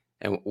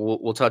 and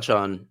we'll touch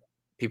on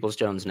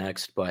Peoples-Jones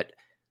next, but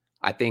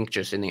I think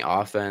just in the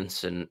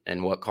offense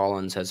and what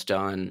Collins has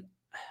done,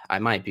 I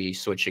might be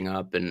switching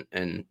up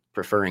and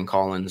preferring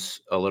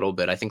Collins a little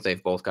bit. I think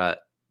they've both got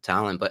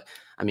talent, but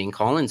I mean,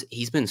 Collins,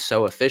 he's been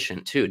so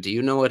efficient too. Do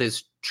you know what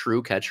his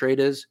true catch rate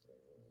is?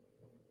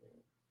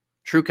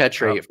 True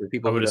catch rate for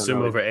people I would who assume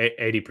don't know, over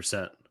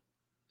 80%.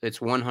 It's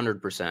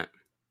 100%.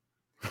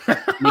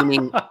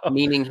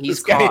 meaning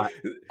he's this caught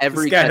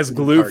every. This guy has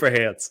glue for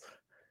hands.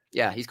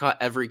 Yeah, he's caught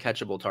every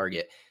catchable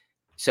target.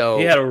 So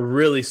he had a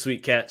really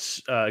sweet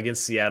catch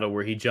against Seattle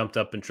where he jumped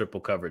up in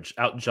triple coverage,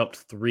 out jumped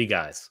 3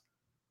 guys.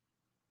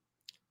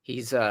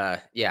 He's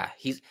a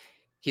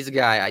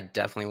guy I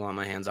definitely want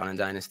my hands on in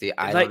Dynasty.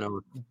 I don't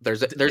know.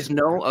 There's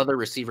no other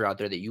receiver out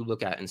there that you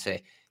look at and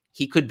say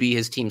he could be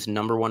his team's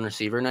number 1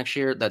 receiver next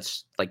year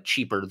that's like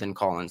cheaper than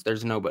Collins.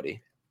 There's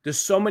nobody. There's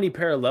so many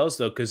parallels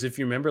though, because if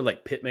you remember,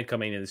 like Pittman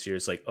coming in this year,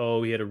 it's like,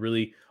 oh, he had a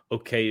really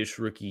okay-ish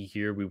rookie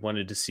year. We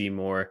wanted to see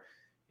more.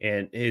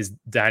 And his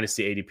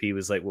Dynasty ADP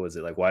was like, what was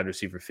it, like wide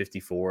receiver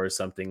 54 or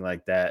something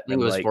like that? I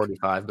think it was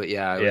 45, but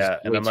yeah.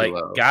 And I'm like,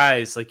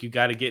 guys, like, you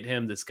got to get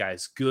him. This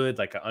guy's good.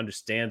 Like, I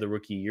understand the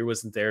rookie year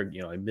wasn't there.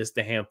 You know, he missed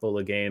a handful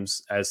of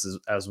games as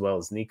well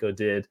as Nico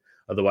did.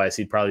 Otherwise,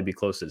 he'd probably be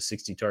closer to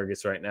 60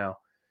 targets right now.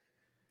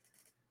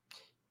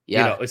 Yeah.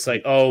 You know, it's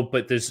like, oh,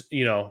 but there's,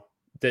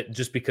 that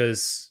just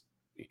because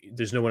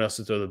there's no one else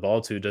to throw the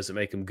ball to doesn't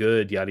make him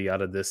good, yada,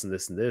 yada, this and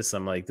this and this.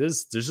 I'm like,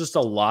 there's just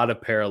a lot of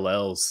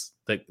parallels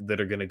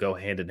that are going to go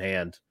hand in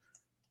hand.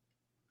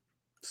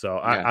 So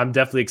yeah. I'm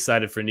definitely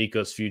excited for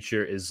Nico's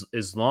future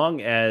as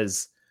long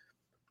as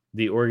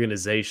the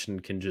organization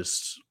can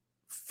just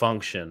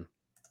function.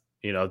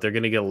 You know, they're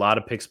going to get a lot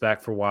of picks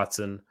back for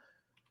Watson.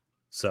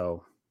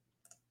 So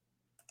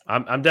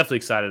I'm definitely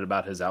excited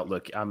about his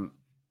outlook. I'm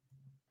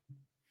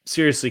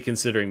seriously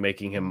considering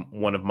making him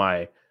one of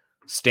my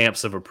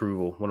stamps of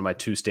approval, one of my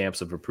 2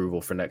 stamps of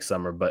approval for next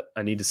summer, but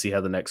I need to see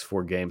how the next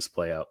 4 games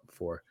play out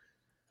before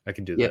I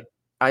can do that.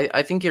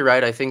 I think you're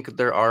right. I think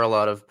there are a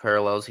lot of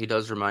parallels. He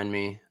does remind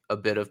me a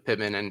bit of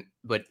Pittman,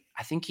 but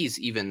I think he's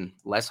even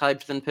less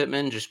hyped than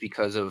Pittman just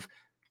because of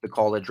the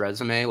college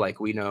resume. Like,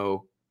 we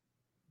know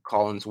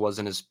Collins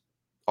wasn't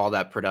all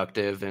that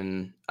productive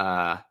in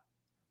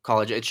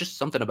college. It's just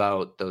something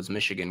about those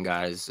Michigan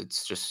guys.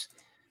 It's just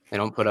they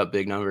don't put up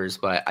big numbers,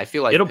 but I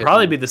feel like it'll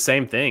probably be the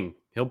same thing.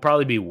 He'll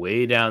probably be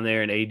way down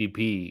there in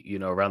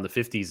ADP, around the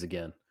 50s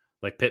again,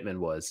 like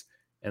Pittman was.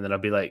 And then I'll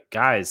be like,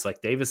 guys,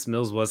 like Davis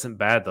Mills wasn't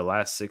bad the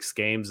last 6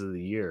 games of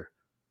the year.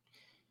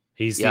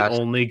 He's the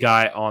only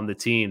guy on the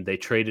team. They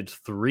traded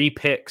 3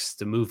 picks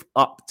to move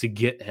up to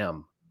get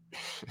him.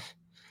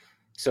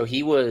 So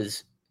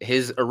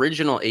his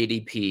original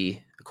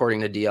ADP, according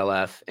to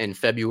DLF, in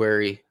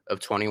February of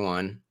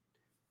 21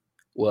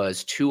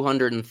 was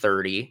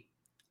 230.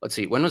 Let's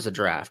see, when was the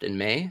draft? In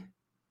May?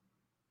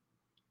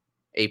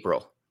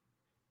 April.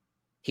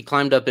 He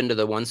climbed up into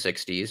the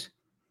 160s.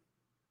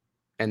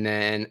 And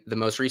then the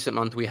most recent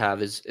month we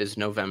have is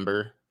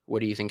November.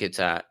 What do you think it's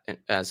at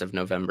as of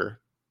November?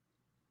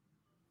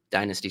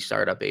 Dynasty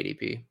startup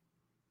ADP.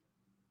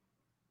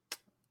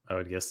 I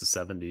would guess the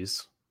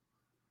 70s.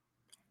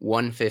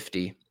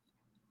 150.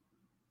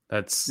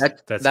 That's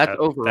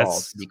overall,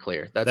 to be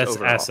clear. That's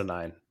overall.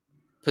 asinine.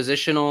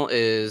 Positional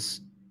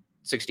is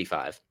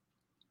 65.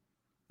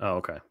 Oh,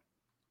 okay.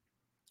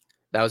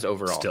 That was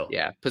overall. Still.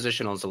 Yeah.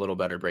 Positional is a little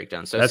better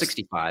breakdown. So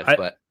 65,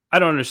 but I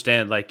don't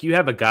understand. Like, you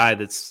have a guy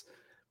that's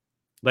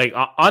like,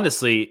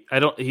 honestly,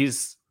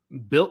 he's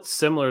built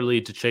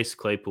similarly to Chase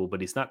Claypool, but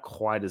he's not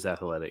quite as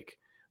athletic.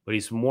 But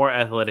he's more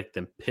athletic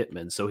than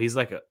Pittman. So he's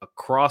like a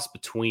cross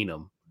between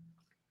them.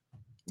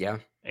 Yeah.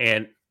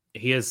 And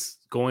he is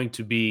going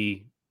to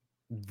be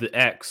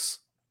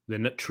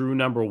the true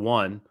number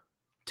 1,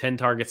 10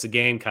 targets a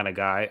game kind of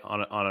guy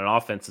on an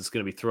offense that's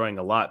going to be throwing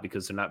a lot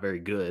because they're not very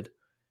good.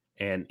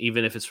 And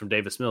even if it's from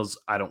Davis Mills,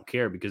 I don't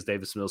care because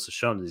Davis Mills has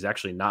shown that he's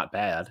actually not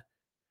bad.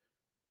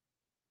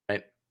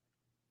 Right.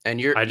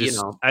 And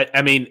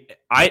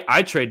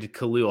I traded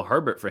Khalil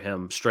Herbert for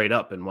him straight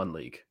up in one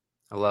league.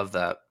 I love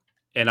that.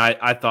 And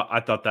I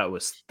thought that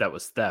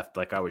was theft.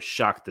 Like, I was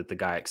shocked that the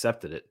guy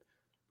accepted it.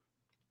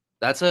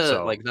 That's I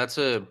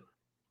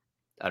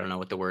don't know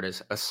what the word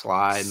is, a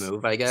sly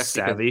move, I guess.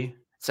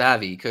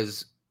 Savvy,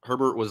 because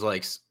Herbert was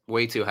like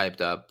way too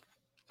hyped up,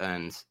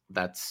 and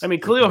that's. I mean,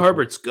 Khalil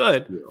Herbert's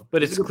good,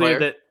 but it's clear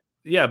player.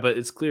 but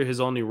it's clear his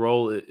only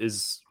role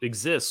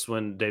exists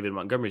when David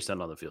Montgomery's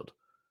not on the field.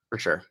 For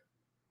sure.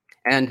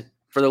 And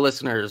for the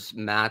listeners,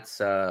 Matt's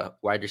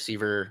wide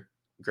receiver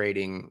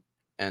grading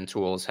and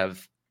tools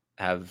have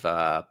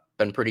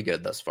been pretty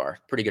good thus far.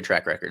 Pretty good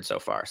track record so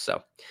far.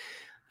 So.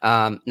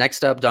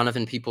 Next up,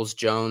 Donovan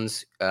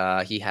Peoples-Jones.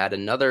 He had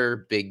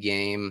another big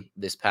game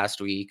this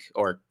past week,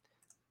 or,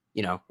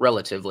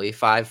 relatively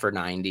 5 for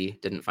 90,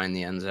 didn't find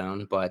the end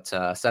zone, but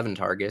 7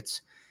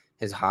 targets,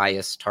 his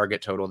highest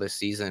target total this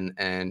season.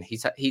 And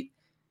he's had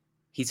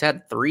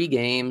 4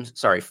 games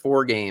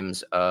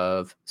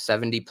of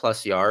 70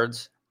 plus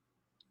yards.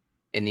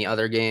 In the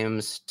other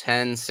games,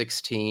 10,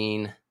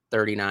 16,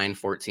 39,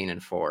 14,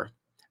 and 4.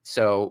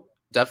 So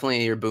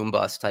definitely your boom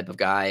bust type of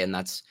guy. And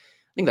I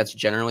think that's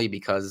generally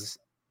because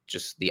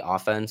just the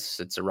offense.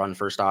 It's a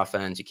run-first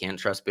offense. You can't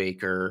trust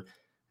Baker.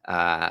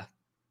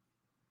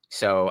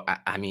 So,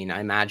 I mean, I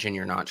imagine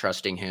you're not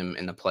trusting him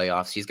in the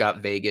playoffs. He's got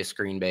Vegas,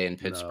 Green Bay, and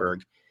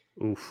Pittsburgh.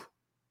 No. Oof.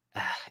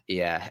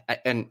 Yeah.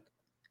 And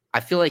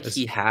I feel like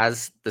he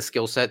has the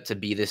skill set to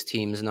be this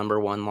team's number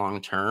 1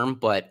 long-term.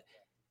 But,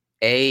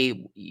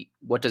 A,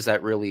 what does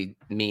that really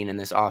mean in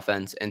this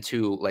offense? And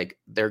 2, like,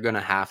 they're going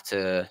to have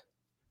to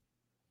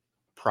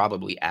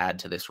probably add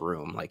to this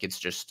room. Like, it's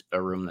just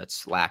a room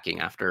that's lacking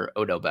after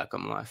Odell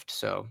Beckham left.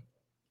 So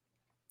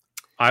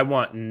I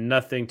want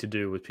nothing to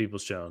do with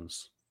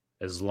Peoples-Jones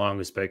as long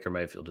as Baker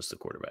Mayfield is the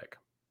quarterback.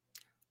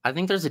 I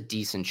think there's a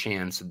decent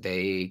chance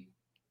they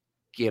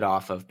get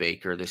off of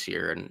Baker this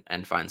year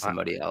and find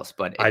somebody else.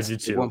 But I do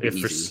too.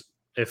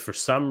 If for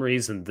some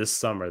reason this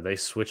summer they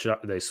switch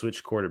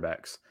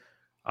quarterbacks,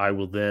 I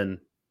will then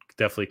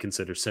definitely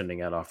consider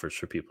sending out offers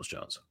for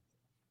Peoples-Jones.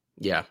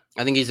 Yeah,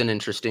 I think he's an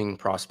interesting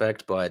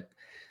prospect, but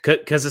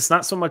because it's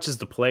not so much as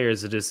the player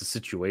as it is the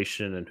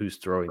situation and who's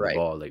throwing the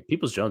ball. Like,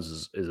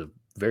 Peoples-Jones is a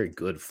very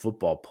good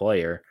football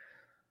player.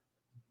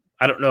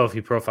 I don't know if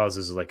he profiles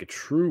as like a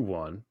true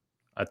one.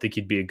 I think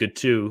he'd be a good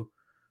 2.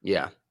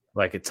 Yeah,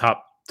 like a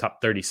top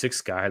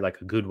 36 guy,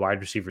 like a good wide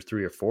receiver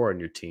 3 or 4 on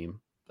your team.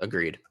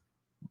 Agreed.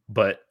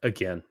 But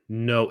again,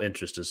 no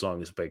interest as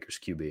long as Baker's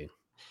QB.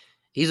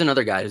 He's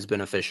another guy who's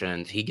been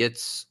efficient. He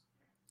gets.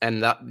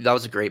 And that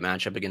was a great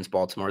matchup against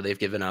Baltimore. They've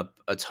given up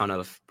a ton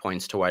of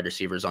points to wide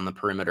receivers on the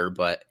perimeter,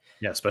 but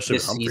yeah, especially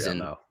this with season.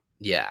 Now.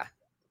 Yeah,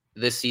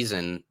 this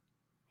season,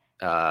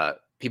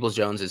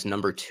 Peoples-Jones is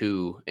number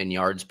 2 in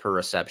yards per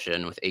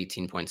reception with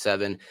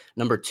 18.7,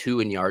 number 2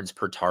 in yards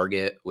per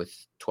target with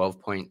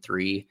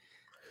 12.3.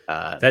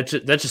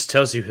 That just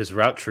tells you his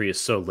route tree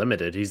is so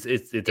limited.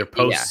 They're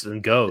posts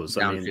and goes.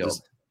 I mean,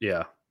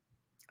 yeah.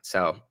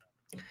 So,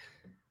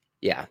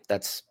 yeah,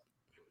 that's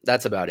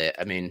about it.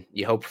 I mean,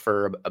 you hope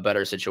for a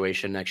better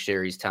situation next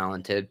year. He's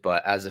talented,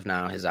 but as of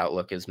now, his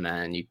outlook is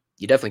man.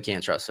 You definitely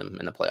can't trust him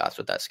in the playoffs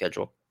with that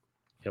schedule.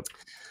 Yep.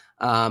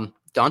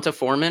 Donta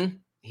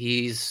Foreman,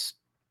 he's,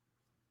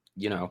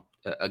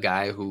 a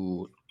guy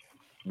who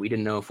we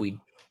didn't know if we'd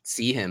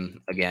see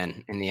him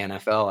again in the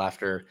NFL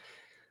after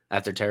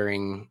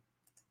tearing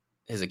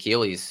his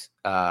Achilles.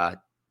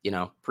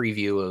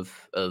 Preview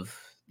of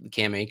the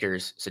Cam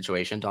Akers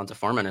situation. Donta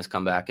Foreman has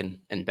come back and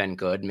been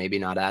good, maybe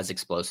not as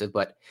explosive,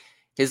 but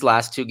his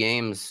last 2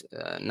 games,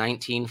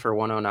 19 for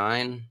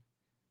 109,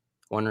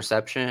 1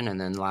 reception,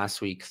 and then last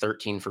week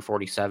 13 for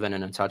 47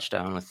 and a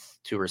touchdown with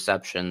 2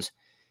 receptions.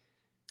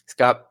 He's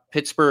got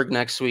Pittsburgh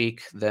next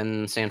week,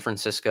 then San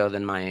Francisco,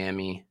 then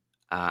Miami.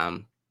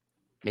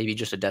 Maybe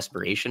just a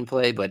desperation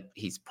play, but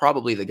he's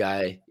probably the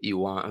guy you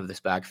want of this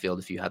backfield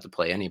if you had to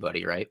play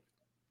anybody, right?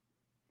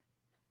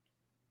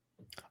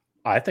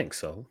 I think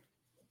so.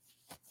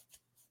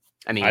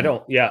 I mean, I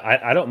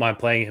don't mind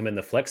playing him in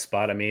the flex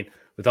spot. I mean,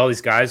 with all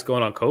these guys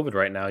going on COVID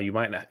right now, you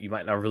might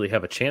not really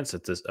have a chance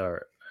at this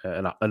or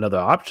another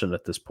option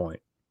at this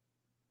point.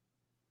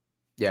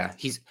 Yeah,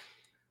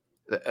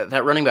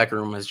 that running back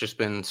room has just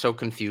been so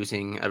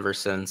confusing ever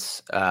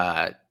since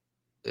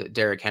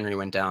Derrick Henry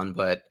went down,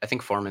 but I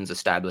think Foreman's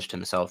established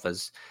himself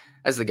as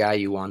the guy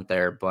you want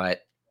there.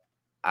 But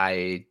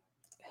the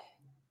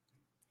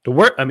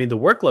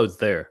workload's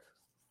there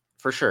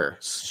for sure.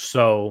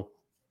 So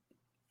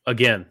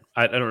again,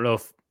 I don't know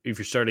if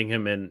you're starting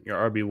him in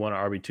your RB1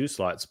 or RB2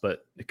 slots,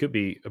 but it could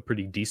be a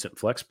pretty decent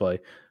flex play.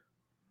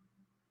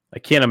 I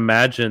can't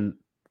imagine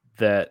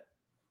that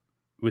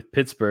with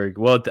Pittsburgh.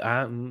 Well,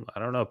 I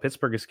don't know.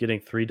 Pittsburgh is getting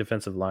 3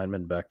 defensive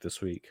linemen back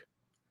this week.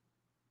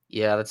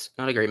 Yeah, that's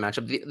not a great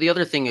matchup. The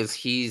other thing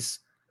is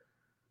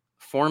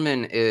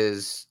Foreman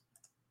is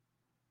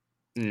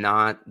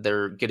not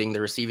they're getting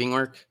the receiving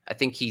work. I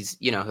think he's,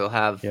 he'll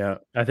have. Yeah,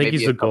 I think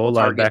he's a goal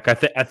line back.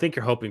 I think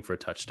you're hoping for a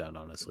touchdown,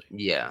 honestly.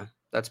 Yeah,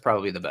 that's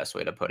probably the best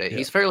way to put it. Yeah.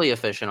 He's fairly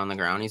efficient on the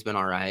ground. He's been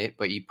all right,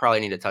 but you probably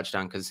need a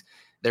touchdown because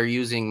they're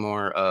using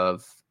more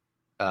of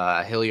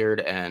Hilliard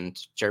and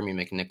Jeremy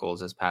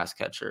McNichols as pass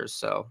catchers.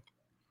 So,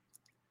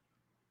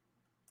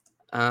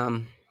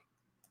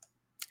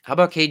 how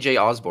about KJ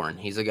Osborne?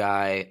 He's a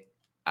guy,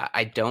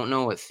 I don't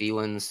know what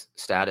Thielen's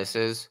status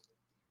is,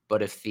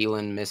 but if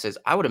Thielen misses,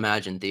 I would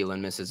imagine Thielen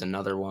misses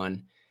another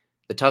one.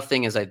 The tough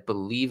thing is I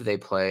believe they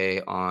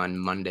play on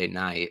Monday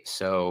night,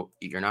 so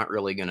you're not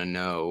really going to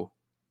know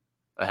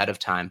ahead of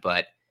time.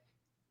 But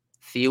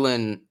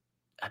Thielen,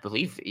 I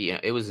believe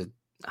it was a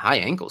high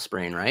ankle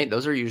sprain, right?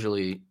 Those are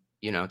usually,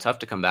 tough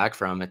to come back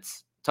from.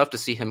 It's tough to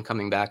see him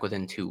coming back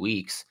within 2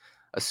 weeks,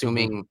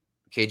 assuming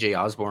KJ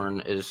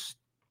Osborne is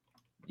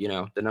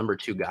the number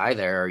 2 guy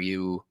there. Are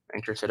you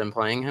interested in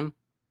playing him?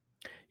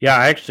 Yeah,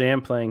 I actually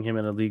am playing him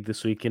in a league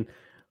this week. And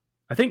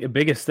I think the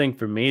biggest thing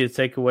for me to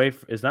take away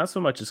is not so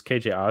much as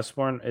KJ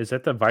Osborne, is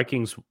that the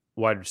Vikings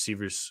wide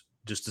receivers,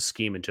 just the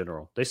scheme in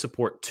general, they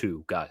support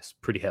 2 guys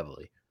pretty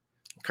heavily.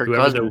 Kirk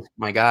Cousins,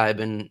 my guy. I've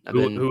been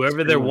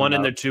whoever their 1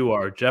 and their 2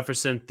 are.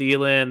 Jefferson,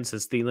 Thielen.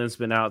 Since Thielen's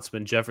been out, it's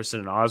been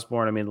Jefferson and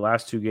Osborne. I mean, the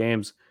last 2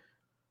 games,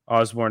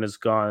 Osborne has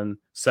gone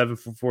 7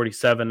 for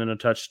 47 and a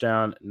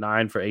touchdown,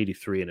 9 for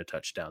 83 and a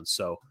touchdown.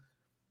 So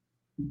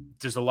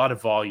there's a lot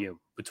of volume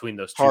between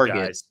those 2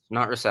 guys.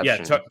 Not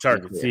reception. Yeah,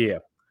 targets. Yeah.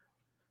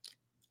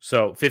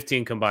 So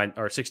 16 combined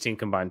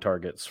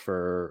targets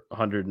for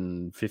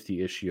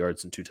 150-ish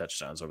yards and 2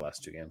 touchdowns over the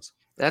last 2 games.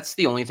 That's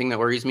the only thing that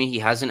worries me. He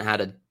hasn't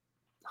had a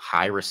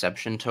high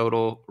reception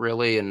total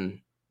really, and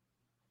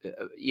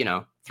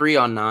 3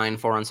 on 9,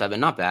 4 on 7,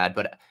 not bad,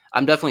 but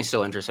I'm definitely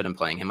still interested in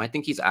playing him. I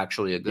think he's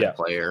actually a good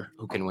player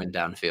who can win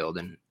downfield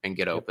and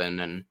get open.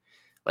 And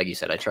like you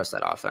said, I trust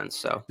that offense.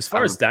 So as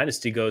far as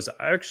Dynasty goes,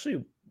 I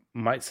actually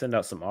might send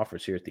out some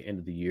offers here at the end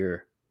of the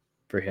year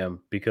for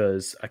him,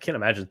 because I can't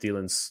imagine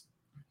Thielen's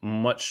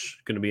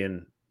going to be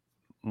in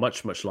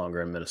much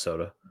longer in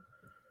Minnesota.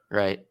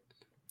 Right.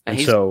 And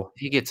so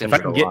he gets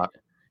injured a lot.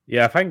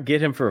 Yeah, if I can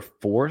get him for a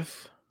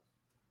 4th,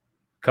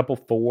 couple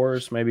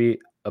 4s, maybe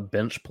a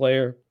bench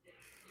player,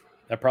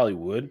 I probably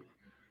would.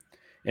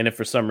 And if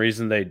for some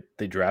reason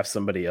they draft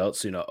somebody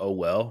else, oh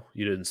well,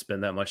 you didn't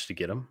spend that much to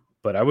get him.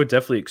 But I would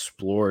definitely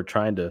explore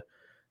trying to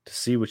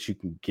see what you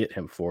can get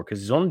him for, because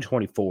he's only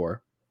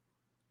 24,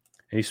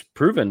 and he's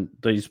proven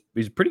that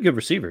he's a pretty good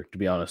receiver, to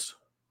be honest.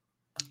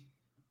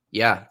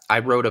 Yeah, I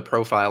wrote a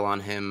profile on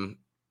him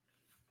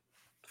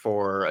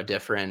for a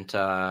different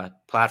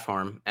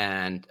platform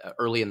and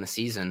early in the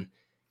season,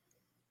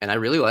 and I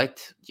really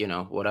liked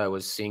what I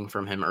was seeing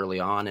from him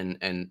early on,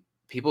 and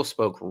people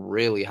spoke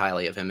really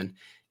highly of him. And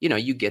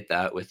you get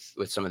that with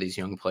some of these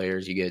young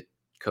players, you get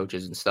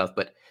coaches and stuff,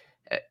 but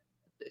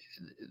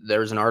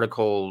there's an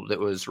article that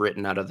was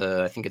written out of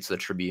I think it's the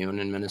Tribune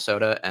in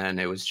Minnesota, and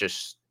it was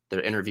just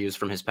the interviews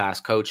from his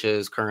past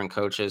coaches, current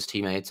coaches,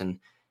 teammates, and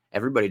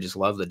everybody just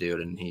loved the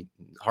dude. And he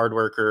hard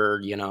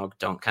worker,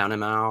 don't count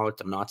him out.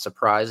 I'm not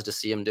surprised to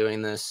see him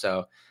doing this.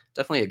 So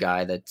definitely a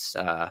guy that's,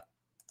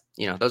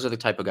 those are the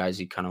type of guys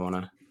you kind of want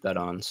to bet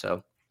on.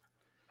 So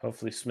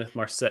hopefully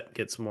Smith-Marsette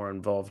gets more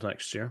involved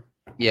next year.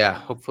 Yeah,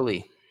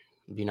 hopefully.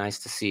 It'd be nice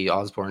to see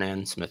Osborne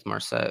and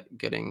Smith-Marsette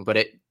getting,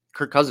 but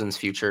Kirk Cousins'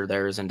 future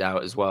there is in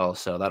doubt as well.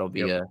 So that'll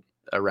be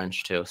a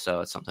wrench too.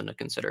 So it's something to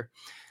consider.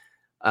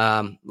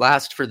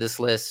 Last for this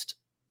list,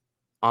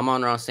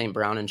 Amon-Ra St.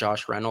 Brown and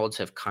Josh Reynolds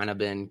have kind of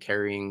been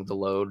carrying the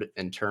load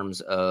in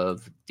terms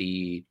of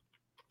the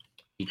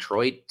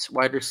Detroit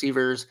wide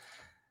receivers.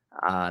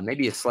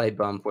 Maybe a slight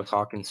bump with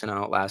Hawkinson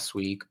out last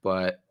week,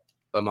 but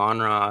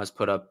Amon-Ra has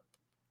put up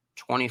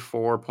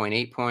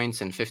 24.8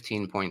 points and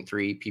 15.3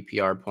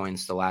 PPR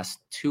points the last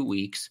 2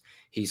 weeks.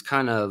 He's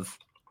kind of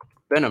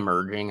been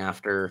emerging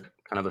after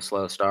kind of a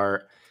slow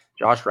start.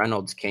 Josh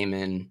Reynolds came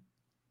in,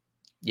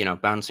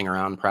 bouncing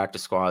around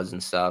practice squads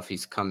and stuff.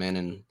 He's come in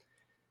and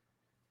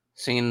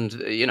seen,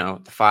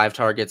 5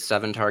 targets,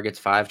 7 targets,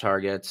 5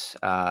 targets,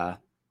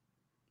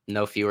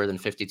 no fewer than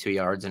 52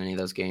 yards in any of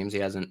those games. He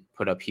hasn't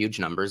put up huge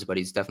numbers, but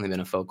he's definitely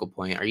been a focal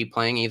point. Are you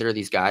playing either of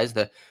these guys?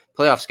 The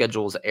playoff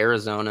schedule is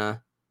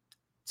Arizona.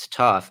 It's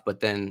tough, but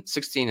then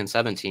 16 and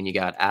 17, you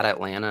got at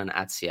Atlanta and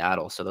at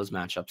Seattle. So those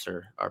matchups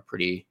are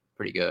pretty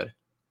good.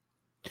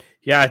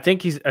 Yeah, I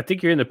think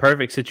you're in the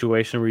perfect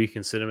situation where you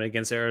can sit him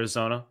against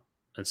Arizona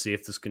and see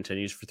if this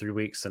continues for 3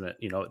 weeks. And at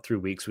 3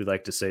 weeks, we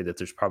like to say that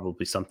there's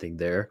probably something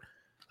there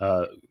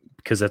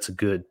because that's a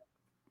good,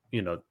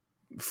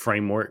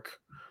 framework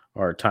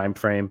or time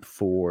frame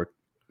for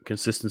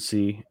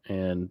consistency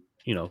and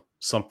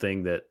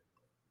something that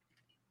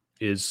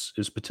is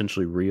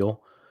potentially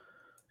real.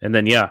 And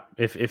then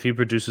if he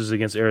produces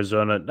against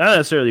Arizona, not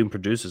necessarily even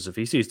produces, if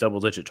he sees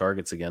double-digit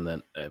targets again,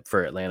 then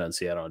for Atlanta and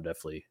Seattle, I'm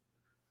definitely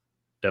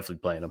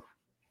playing him.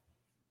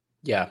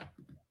 Yeah,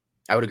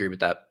 I would agree with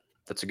that.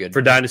 That's a good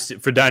for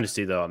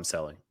dynasty though. I'm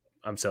selling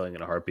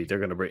in a heartbeat. They're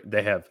gonna bring.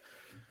 They have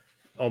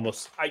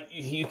almost.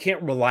 You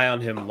can't rely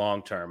on him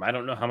long term. I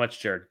don't know how much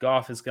Jared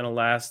Goff is gonna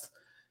last.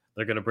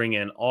 They're gonna bring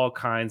in all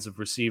kinds of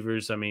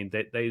receivers. I mean,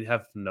 they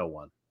have no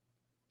one.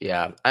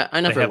 Yeah,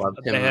 I never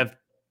loved him.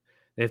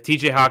 They have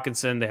T.J.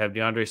 Hawkinson. They have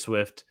DeAndre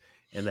Swift,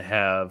 and they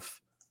have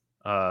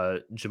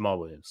Jamal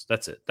Williams.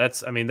 That's it.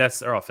 That's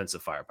their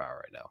offensive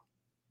firepower right now.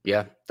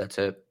 Yeah, that's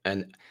it.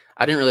 And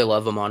I didn't really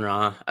love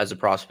Amon-Ra as a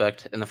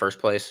prospect in the first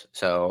place.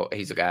 So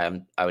he's a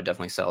guy I would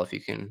definitely sell if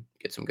you can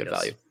get some good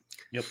value.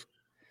 Yep.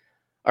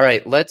 All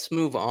right, let's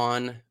move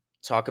on.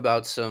 Talk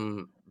about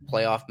some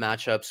playoff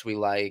matchups we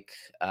like.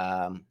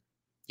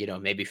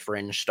 Maybe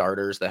fringe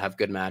starters that have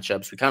good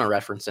matchups. We kind of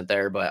referenced it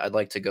there, but I'd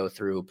like to go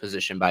through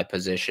position by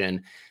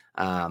position.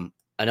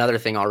 Another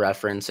thing I'll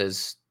reference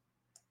is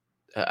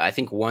I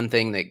think one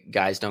thing that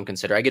guys don't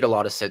consider. I get a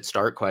lot of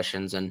sit-start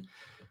questions, and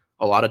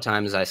a lot of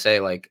times I say,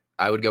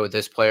 I would go with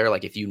this player,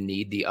 if you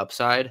need the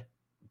upside,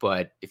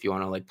 but if you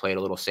want to play it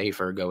a little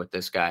safer, go with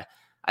this guy.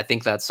 I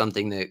think that's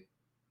something that,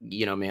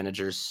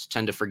 managers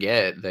tend to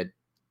forget, that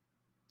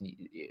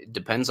it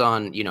depends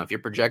on, if you're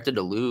projected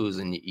to lose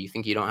and you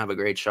think you don't have a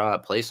great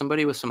shot, play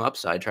somebody with some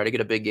upside, try to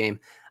get a big game,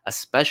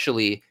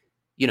 especially,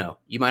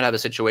 you might have a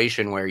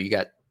situation where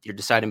you're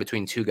deciding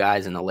between 2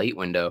 guys in the late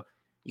window.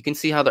 You can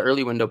see how the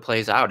early window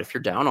plays out. If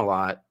you're down a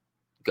lot,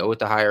 go with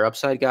the higher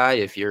upside guy.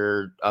 If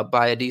you're up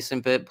by a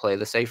decent bit, play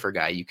the safer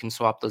guy. You can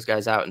swap those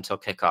guys out until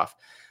kickoff.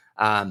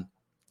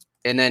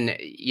 And then,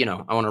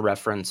 I want to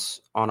reference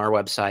on our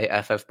website,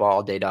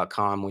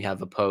 ffballday.com. We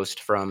have a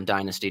post from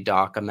Dynasty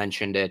Doc. I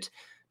mentioned it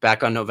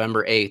back on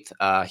November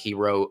 8th. He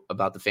wrote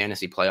about the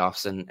fantasy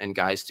playoffs and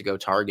guys to go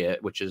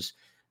target, which is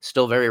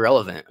still very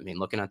relevant. I mean,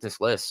 looking at this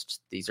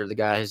list, these are the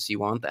guys you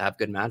want that have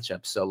good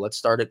matchups. So let's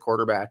start at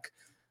quarterback.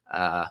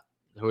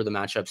 Who are the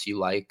matchups you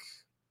like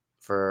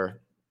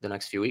for the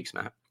next few weeks,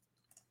 Matt?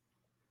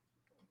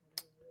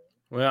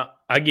 Well,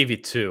 I give you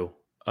 2.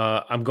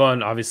 I'm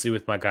going obviously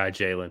with my guy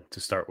Jalen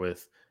to start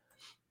with.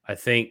 I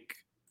think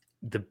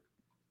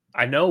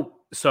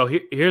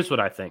here's what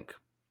I think,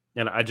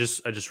 and I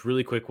just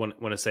really quick want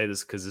to say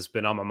this because it's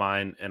been on my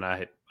mind, and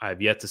I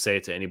have yet to say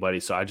it to anybody.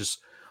 So I just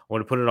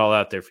want to put it all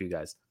out there for you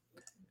guys.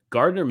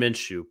 Gardner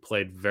Minshew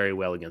played very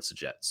well against the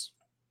Jets.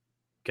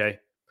 Okay.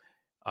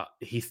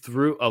 He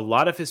threw a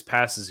lot of his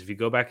passes. If you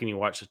go back and you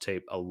watch the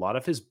tape, a lot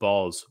of his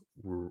balls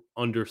were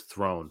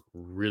underthrown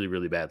really,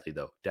 really badly,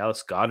 though.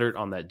 Dallas Goedert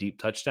on that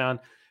deep touchdown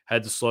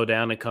had to slow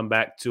down and come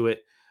back to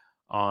it.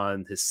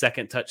 On his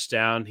second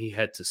touchdown, he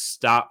had to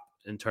stop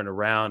and turn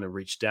around and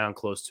reach down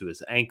close to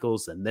his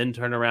ankles and then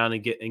turn around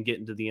and get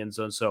into the end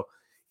zone. So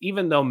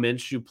even though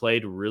Minshew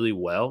played really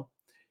well,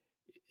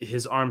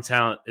 his arm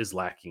talent is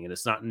lacking, and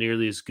it's not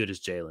nearly as good as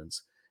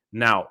Jalen's.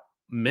 Now,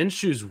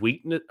 Minshew's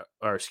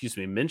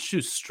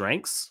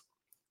strengths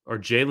are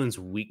Jalen's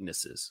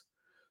weaknesses.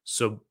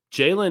 So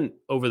Jalen,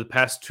 over the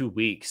past 2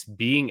 weeks,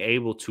 being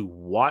able to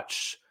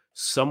watch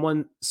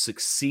someone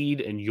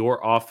succeed in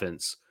your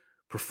offense,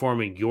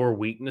 performing your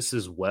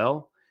weaknesses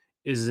well,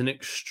 is an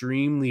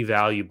extremely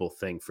valuable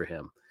thing for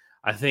him.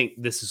 I think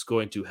this is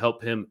going to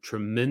help him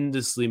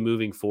tremendously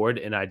moving forward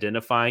in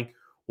identifying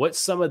what's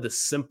some of the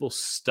simple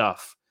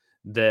stuff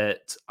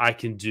that I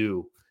can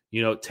do,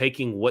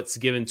 taking what's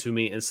given to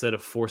me instead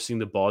of forcing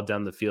the ball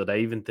down the field. I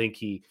even think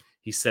he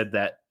said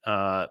that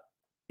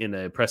in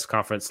a press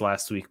conference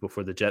last week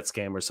before the Jets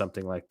game or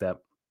something like that,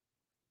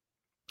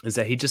 is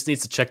that he just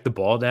needs to check the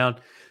ball down,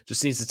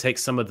 just needs to take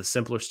some of the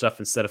simpler stuff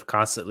instead of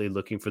constantly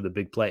looking for the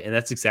big play. And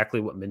that's exactly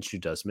what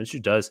Minshew does.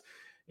 Minshew does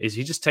is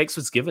he just takes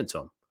what's given to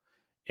him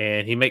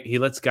and he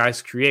lets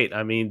guys create.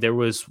 I mean, there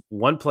was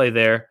one play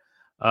there.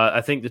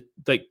 I think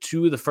that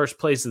 2 of the first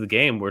plays of the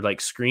game were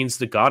screens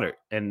to Goddard,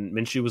 and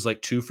Minshew was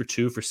 2 for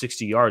 2 for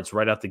 60 yards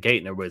right out the gate.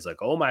 And everybody's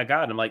like, oh my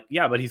God. And I'm like,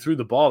 yeah, but he threw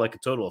the ball a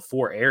total of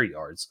 4 air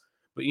yards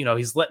but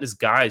he's letting his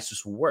guys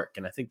just work.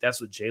 And I think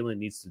that's what Jalen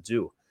needs to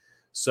do.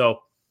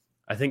 So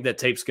I think that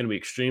tape's going to be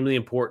extremely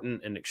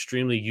important and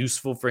extremely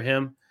useful for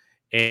him.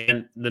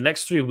 And the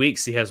next 3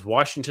 weeks, he has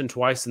Washington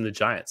twice and the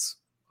Giants.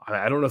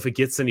 I don't know if it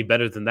gets any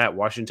better than that.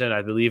 Washington,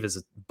 I believe, is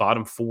a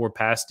bottom 4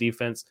 pass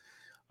defense.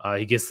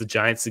 He gets the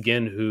Giants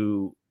again,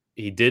 who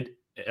he did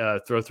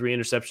throw 3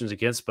 interceptions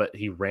against, but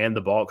he ran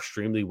the ball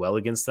extremely well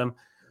against them.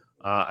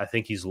 I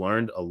think he's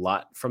learned a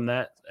lot from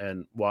that,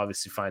 and we'll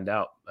obviously find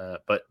out.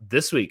 But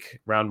this week,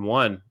 round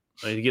 1,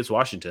 he gets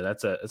Washington.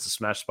 That's a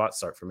smash spot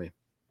start for me.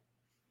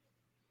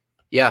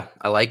 Yeah,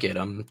 I like it.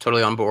 I'm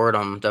totally on board.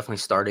 I'm definitely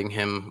starting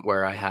him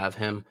where I have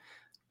him.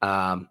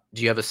 Do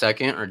you have a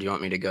second, or do you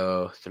want me to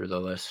go through the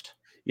list?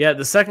 Yeah,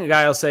 the second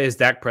guy I'll say is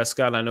Dak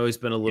Prescott. I know he's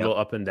been a little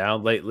up and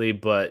down lately,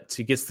 but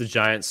he gets the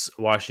Giants,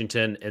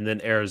 Washington, and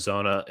then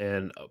Arizona,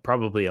 and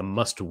probably a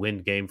must-win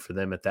game for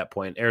them at that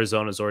point.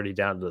 Arizona's already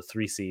down to the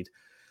 3 seed,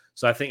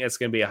 so I think it's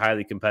going to be a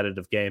highly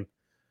competitive game.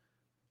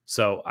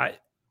 So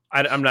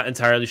I'm not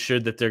entirely sure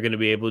that they're going to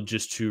be able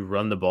just to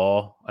run the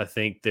ball. I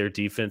think their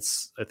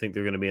defense, they're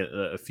going to be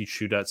a few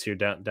shootouts here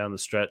down the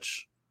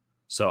stretch.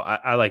 So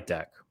I like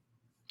Dak.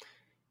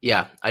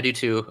 Yeah, I do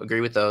too.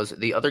 Agree with those.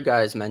 The other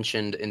guys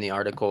mentioned in the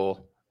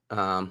article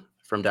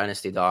from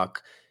Dynasty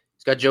Doc,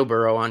 he's got Joe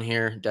Burrow on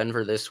here,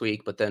 Denver this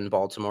week, but then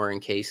Baltimore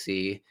and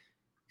KC.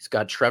 He's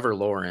got Trevor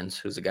Lawrence,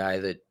 who's a guy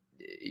that,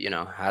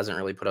 hasn't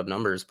really put up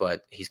numbers,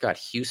 but he's got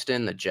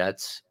Houston, the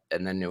Jets,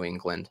 and then New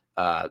England.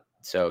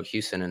 So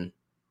Houston and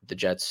the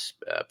Jets,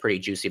 pretty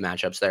juicy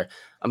matchups there.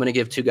 I'm going to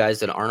give 2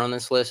 guys that aren't on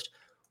this list.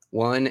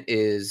 One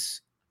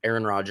is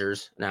Aaron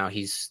Rodgers. Now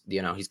he's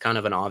kind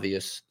of an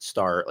obvious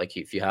start. Like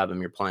if you have him,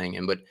 you're playing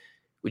him. But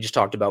we just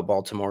talked about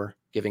Baltimore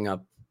giving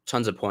up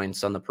tons of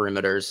points on the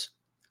perimeters.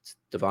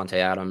 Devontae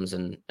Adams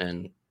and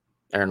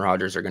Aaron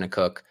Rodgers are going to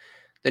cook.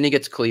 Then he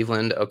gets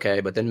Cleveland,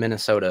 okay, but then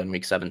Minnesota in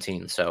week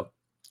 17. So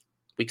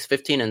weeks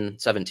 15 and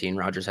 17,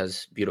 Rodgers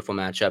has beautiful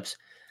matchups.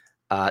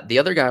 The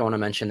other guy I want to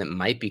mention that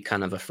might be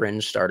kind of a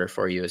fringe starter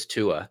for you is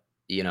Tua.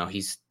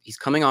 He's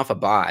coming off a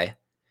bye.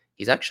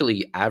 He's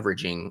actually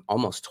averaging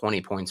almost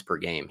 20 points per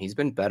game. He's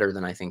been better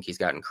than I think he's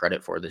gotten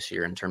credit for this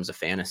year in terms of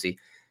fantasy.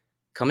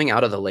 Coming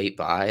out of the late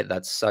bye,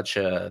 that's such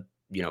a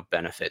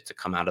benefit to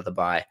come out of the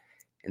bye.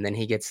 And then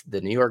he gets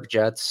the New York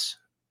Jets,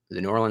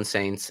 the New Orleans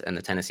Saints, and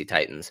the Tennessee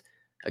Titans.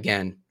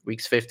 Again,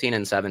 weeks 15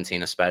 and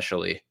 17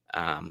 especially,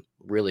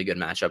 really good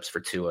matchups for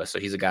Tua. So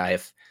he's a guy,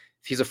 if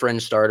he's a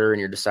fringe starter and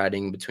you're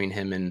deciding between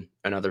him and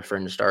another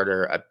fringe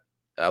starter,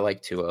 I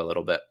like Tua a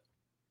little bit.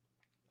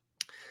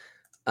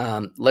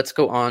 Let's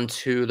go on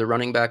to the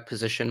running back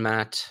position,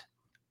 Matt.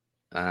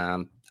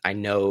 I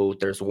know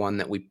there's one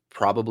that we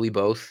probably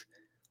both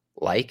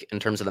like in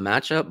terms of the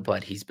matchup,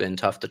 but he's been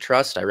tough to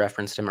trust. I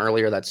referenced him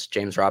earlier. That's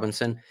James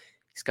Robinson.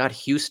 He's got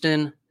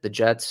Houston, the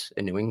Jets,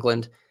 and New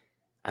England.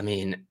 I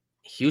mean,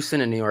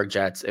 Houston and New York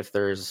Jets, if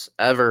there's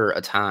ever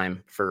a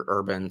time for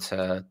Urban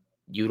to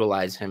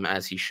utilize him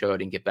as he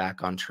should and get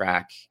back on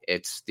track,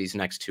 it's these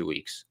next 2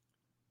 weeks.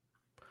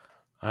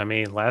 I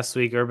mean, last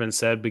week Urban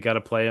said we got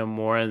to play him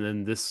more, and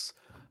then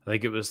I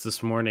think it was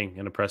this morning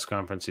in a press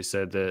conference, he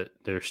said that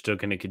they're still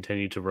going to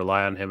continue to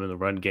rely on him in the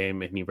run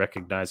game, and he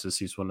recognizes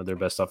he's one of their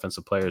best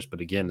offensive players. But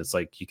again, it's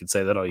like you can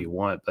say that all you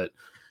want, but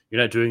you're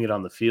not doing it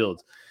on the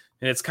field.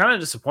 And it's kind of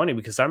disappointing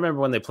because I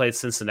remember when they played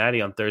Cincinnati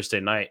on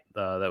Thursday night,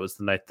 that was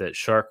the night that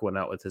Shark went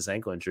out with his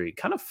ankle injury. It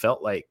kind of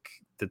felt like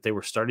that they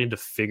were starting to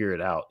figure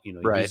it out,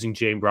 right. Using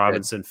James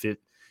Robinson,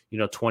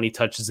 20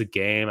 touches a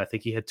game. I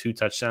think he had 2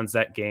 touchdowns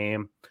that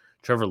game.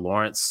 Trevor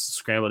Lawrence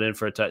scrambled in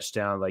for a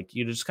touchdown. Like,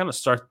 just kind of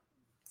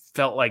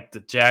felt like the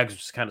Jags were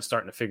just kind of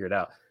starting to figure it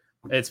out.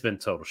 It's been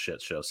total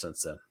shit show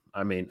since then.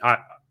 I mean, I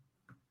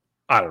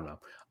don't know.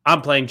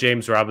 I'm playing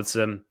James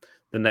Robinson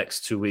the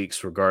next 2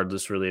 weeks,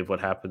 regardless really of what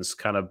happens.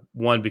 Kind of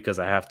 1, because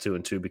I have to,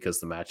 and 2, because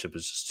the matchup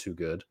is just too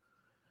good.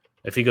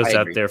 If he goes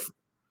out there,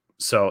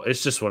 so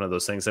it's just one of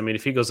those things. I mean,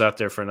 if he goes out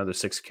there for another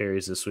 6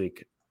 carries this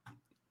week,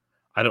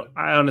 I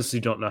honestly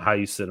don't know how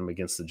you sit him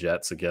against the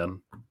Jets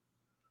again.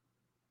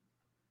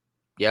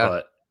 Yeah,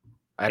 but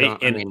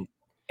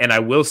and I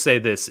will say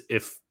this: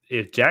 if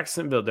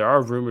Jacksonville, there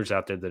are rumors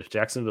out there that if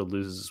Jacksonville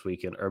loses this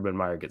weekend, Urban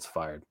Meyer gets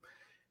fired.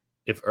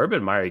 If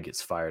Urban Meyer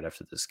gets fired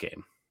after this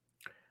game,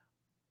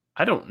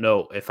 I don't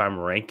know if I'm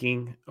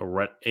ranking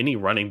any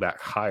running back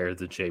higher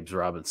than James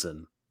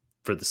Robinson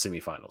for the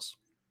semifinals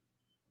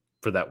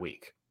for that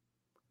week.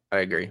 I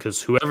agree.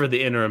 Because whoever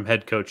the interim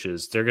head coach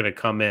is, they're going to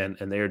come in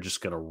and they're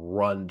just going to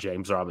run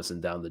James Robinson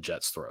down the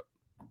Jets' throat.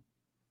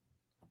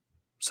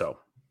 So,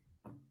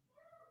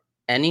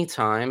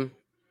 anytime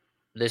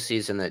this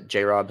season that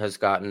J-Rob has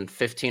gotten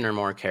 15 or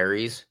more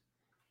carries,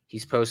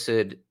 he's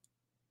posted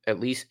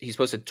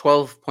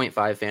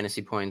 12.5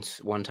 fantasy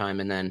points one time,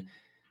 and then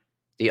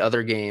the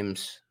other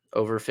games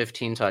over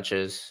 15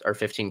 touches or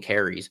 15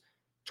 carries,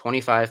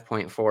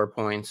 25.4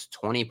 points,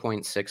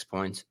 20.6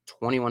 points,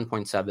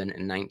 21.7,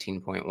 and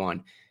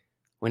 19.1.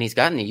 When he's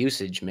gotten the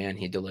usage, man,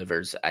 he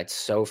delivers. It's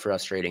so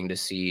frustrating to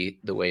see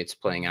the way it's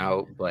playing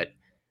out, but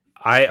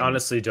I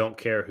honestly don't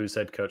care who's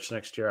head coach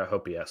next year. I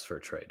hope he asks for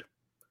a trade.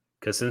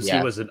 because since he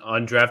Yeah. was an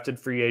undrafted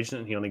free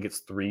agent, he only gets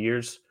 3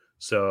 years.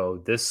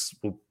 So this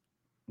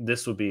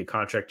will be a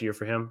contract year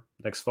for him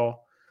next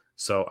fall.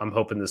 So I'm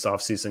hoping this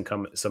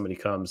offseason somebody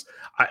comes.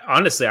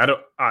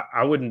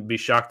 I wouldn't be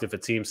shocked if a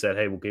team said,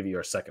 "Hey, we'll give you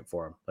our second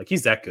for him." Like,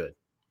 he's that good.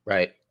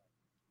 Right.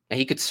 And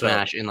he could So,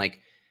 smash in,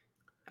 like,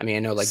 I mean, I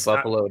know, like,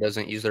 Buffalo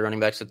doesn't use their running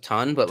backs a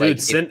ton, but dude,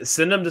 like,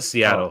 send them to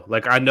Seattle.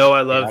 Like, I know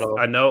I love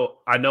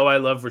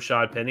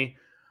Rashad Penny,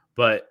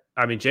 but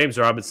I mean, James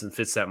Robinson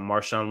fits that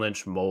Marshawn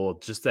Lynch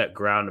mold, just that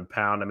ground and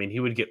pound. I mean, he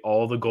would get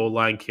all the goal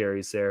line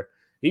carries there.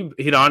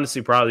 He'd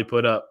honestly probably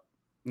put up,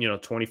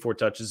 24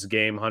 touches a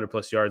game, 100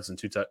 plus yards, and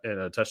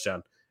a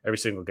touchdown every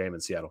single game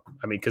in Seattle.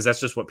 I mean, because that's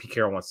just what Pete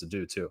Carroll wants to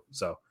do too.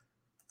 So,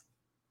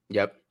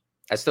 yep,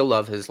 I still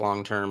love his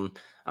long term.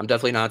 I'm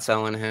definitely not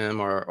selling him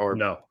or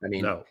no, I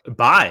mean, no,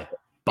 buy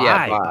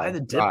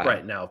the dip buy.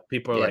 right now.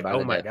 People are like,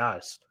 oh my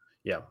gosh,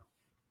 yeah.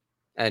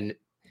 And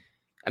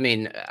I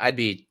mean, I'd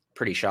be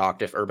pretty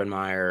shocked if Urban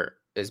Meyer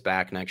is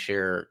back next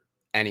year,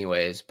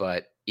 anyways.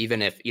 But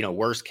even if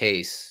worst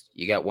case,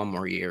 you got one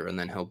more year, and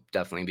then he'll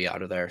definitely be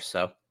out of there.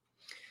 So.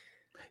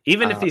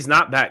 Even if he's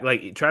not back,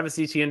 like Travis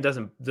Etienne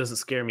doesn't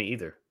scare me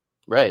either.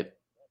 Right.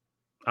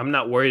 I'm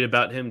not worried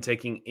about him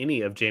taking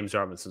any of James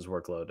Robinson's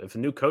workload. If a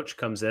new coach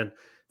comes in,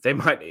 they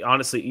might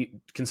honestly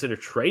consider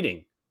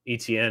trading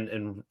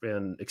Etienne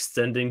and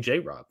extending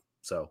J-Rob.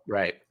 So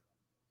right.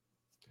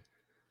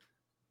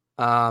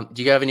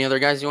 Do you have any other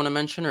guys you want to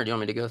mention, or do you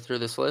want me to go through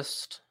this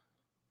list?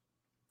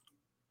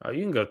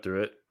 You can go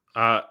through it.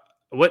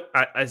 What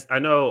I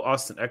know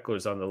Austin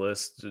Eckler's on the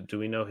list. Do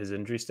we know his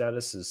injury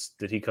status?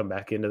 Did he come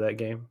back into that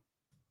game?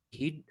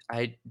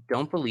 I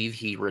don't believe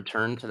he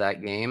returned to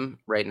that game.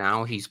 Right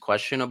now, he's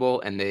questionable,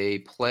 and they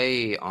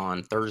play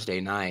on Thursday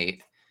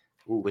night,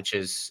 which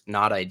is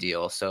not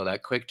ideal. So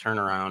that quick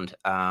turnaround.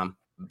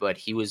 But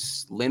he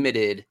was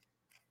limited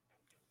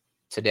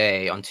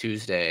today on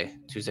Tuesday's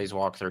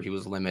walkthrough. He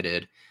was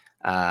limited.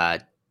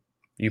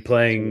 You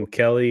playing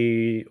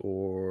Kelly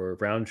or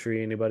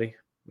Roundtree? Anybody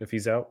if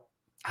he's out?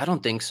 I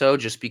don't think so,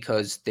 just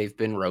because they've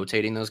been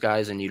rotating those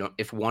guys, and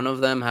if one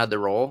of them had the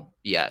role,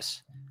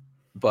 yes,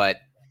 but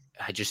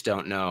I just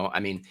don't know. I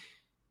mean,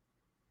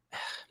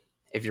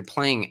 if you're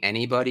playing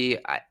anybody,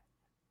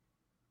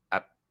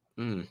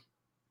 no,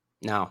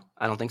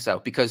 I don't think so,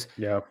 because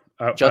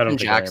Justin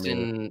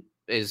Jackson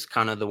is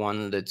kind of the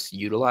one that's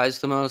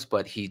utilized the most,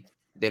 but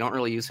they don't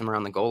really use him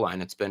around the goal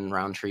line. It's been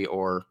Roundtree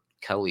or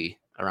Kelly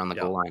around the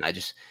goal line. I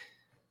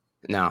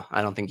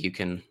don't think you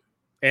can.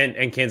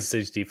 And Kansas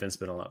City's defense has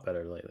been a lot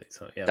better lately.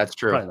 So yeah, that's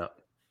true. Probably not.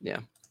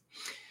 Yeah.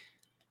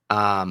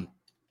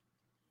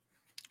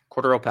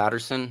 Cordero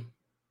Patterson,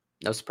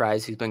 no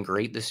surprise, he's been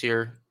great this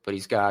year, but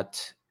he's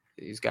got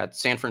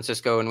San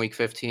Francisco in week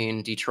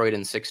 15, Detroit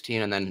in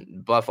 16, and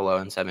then Buffalo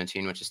in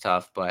 17, which is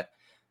tough. But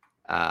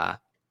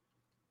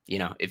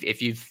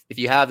if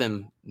you have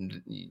him,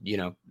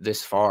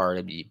 this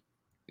far,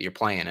 you're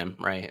playing him,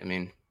 right? I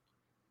mean,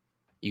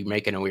 you're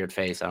making a weird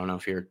face. I don't know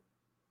if you're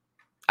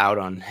out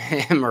on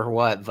him or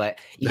what, but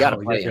you got to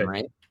play him,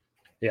 right?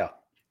 Yeah.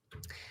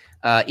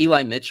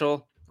 Elijah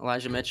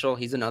Mitchell,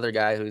 he's another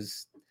guy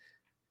who's,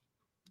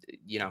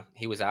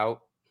 he was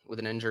out with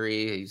an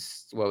injury.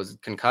 Was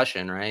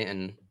concussion,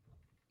 right?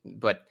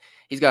 But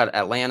he's got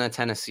Atlanta,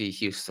 Tennessee,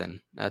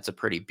 Houston. That's a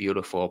pretty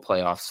beautiful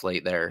playoff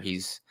slate there.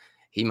 He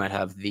might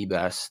have the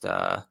best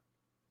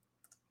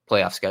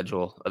playoff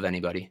schedule of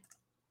anybody.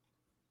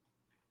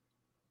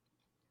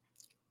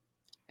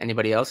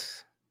 Anybody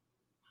else?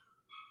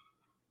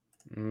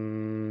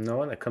 No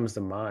one that comes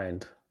to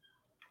mind.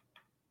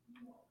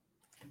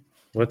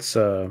 What's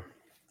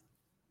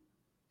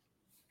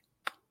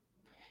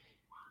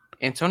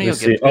Antonio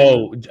Gibson?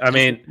 Oh, I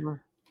mean,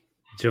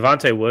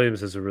 Javonte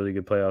Williams has a really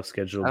good playoff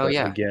schedule. Oh, but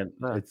yeah. Again,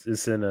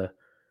 it's in a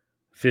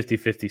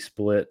 50-50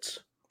 split.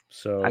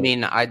 So I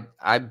mean,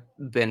 I've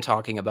been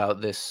talking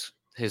about his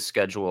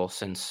schedule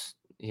since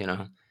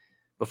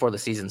before the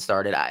season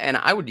started, and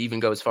I would even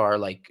go as far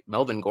like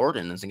Melvin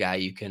Gordon is a guy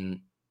you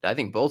can. I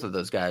think both of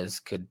those guys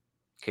could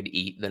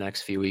eat the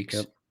next few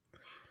weeks.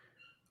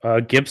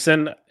 Yep.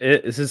 Gibson,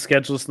 his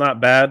schedule's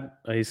not bad.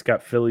 He's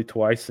got Philly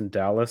twice and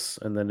Dallas,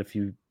 and then if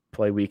you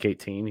play week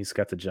 18, he's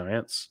got the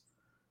Giants.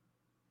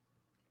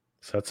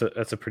 So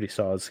that's a pretty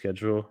solid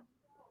schedule.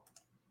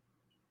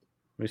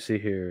 Let me see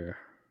here.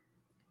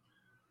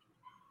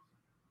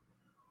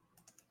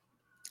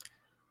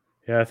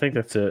 Yeah, I think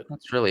that's it.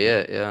 That's really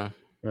it. Yeah.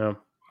 Yeah.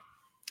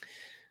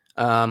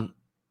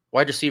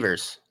 Wide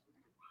receivers.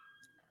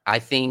 I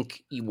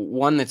think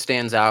one that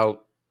stands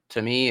out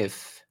to me,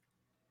 if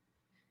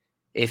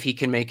he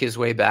can make his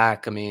way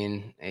back, I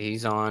mean,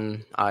 he's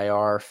on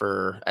IR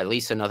for at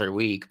least another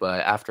week,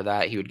 but after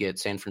that, he would get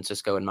San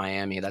Francisco and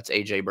Miami. That's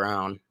AJ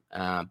Brown.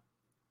 I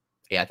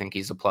think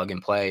he's a plug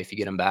and play if you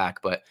get him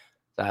back, but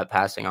that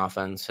passing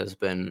offense has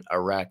been a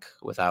wreck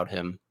without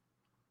him.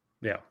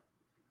 Yeah.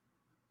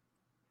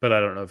 But I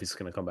don't know if he's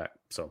going to come back.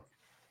 So,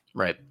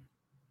 right.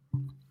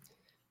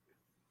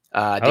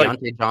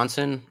 Deontay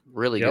Johnson,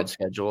 really good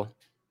schedule.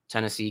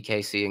 Tennessee,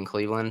 KC, and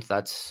Cleveland.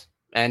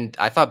 And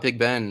I thought Big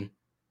Ben,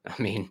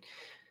 I mean,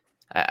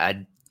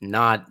 I'm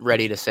not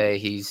ready to say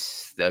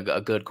he's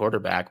a good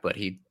quarterback, but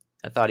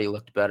I thought he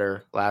looked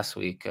better last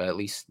week. At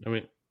least, I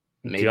mean,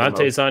 made the most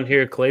Deontay's on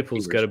here.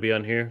 Claypool's got receivers. to be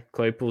on here.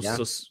 Claypool's Yeah.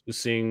 still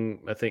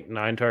seeing, I think,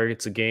 9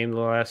 targets a game the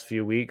last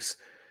few weeks.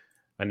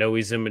 I know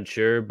he's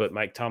immature, but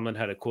Mike Tomlin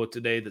had a quote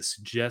today that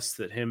suggests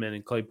that him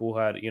and Claypool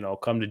had,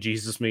 come to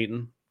Jesus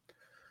meeting.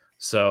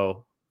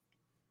 So,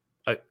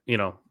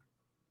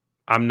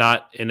 I'm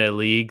not in a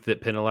league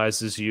that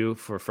penalizes you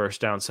for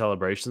first down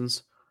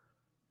celebrations.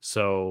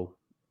 So,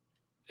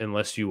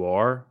 unless you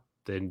are,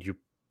 then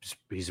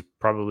he's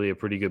probably a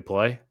pretty good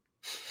play.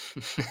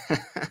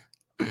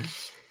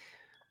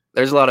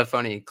 There's a lot of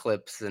funny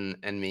clips and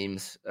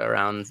memes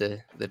around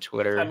the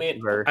Twitter. I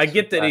mean, I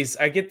get that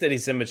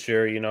he's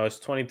immature. He's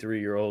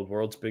 23-year-old,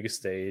 world's biggest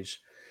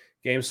stage,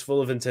 game's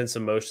full of intense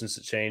emotions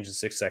that change in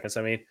 6 seconds.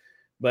 I mean,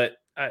 but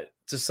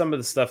just some of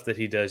the stuff that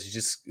he does, you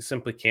just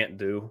simply can't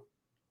do.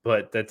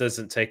 But that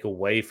doesn't take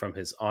away from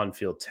his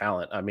on-field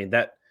talent. I mean,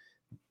 that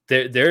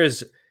there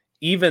is,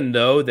 even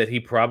though that he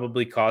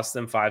probably cost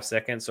them 5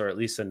 seconds or at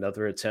least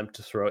another attempt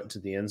to throw it into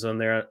the end zone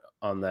there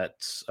on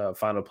that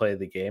final play of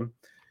the game.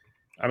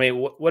 I mean,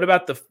 what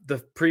about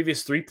the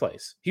previous 3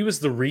 plays? He was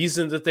the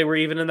reason that they were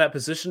even in that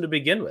position to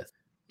begin with.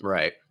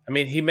 Right. I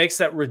mean, he makes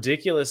that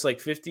ridiculous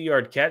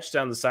 50-yard catch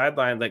down the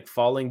sideline,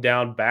 falling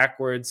down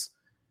backwards.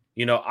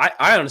 I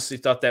honestly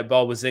thought that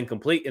ball was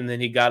incomplete, and then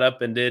he got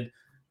up and did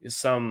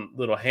some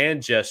little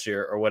hand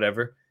gesture or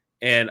whatever.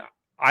 And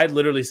I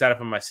literally sat up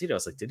in my seat. I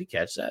was like, did he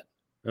catch that?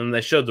 And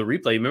they showed the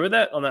replay. You remember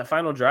that on that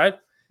final drive?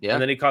 Yeah.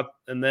 And then he caught,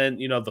 and then,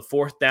 the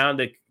 4th down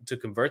to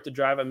convert the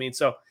drive. I mean,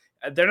 so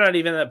they're not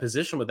even in that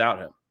position without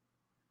him.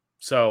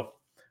 So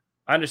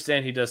I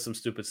understand he does some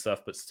stupid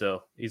stuff, but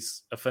still,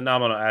 he's a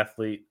phenomenal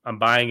athlete. I'm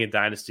buying a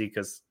dynasty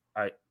because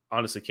I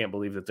honestly can't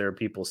believe that there are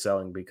people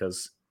selling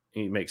because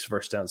he makes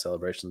first down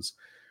celebrations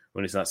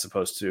when he's not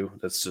supposed to.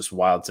 That's just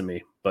wild to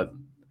me, but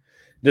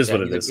it is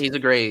what it is. He's a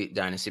great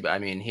dynasty, but I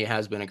mean, he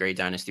has been a great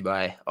dynasty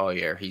buy all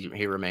year.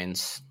 He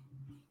remains.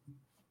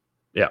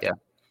 Yeah.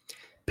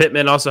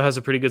 Pittman also has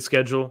a pretty good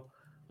schedule.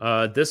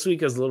 This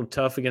week is a little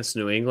tough against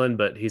New England,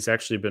 but he's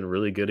actually been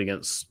really good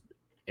against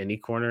any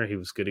corner. He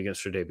was good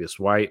against Tre'Davious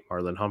White,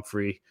 Marlon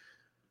Humphrey,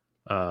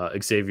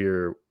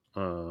 Xavier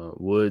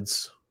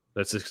Woods.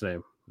 That's his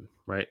name,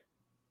 right?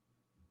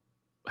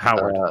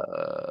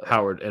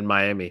 Howard in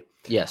Miami.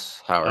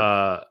 Yes,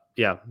 Howard.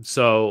 Yeah.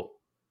 So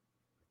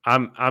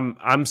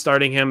I'm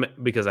starting him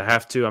because I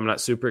have to. I'm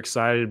not super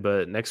excited,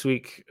 but next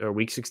week or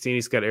week 16,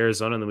 he's got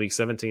Arizona, and then week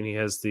 17, he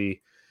has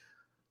the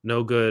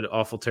no good,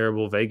 awful,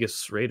 terrible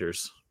Vegas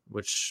Raiders,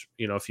 which,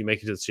 if you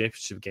make it to the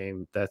championship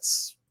game,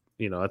 that's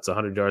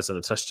 100 yards and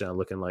a touchdown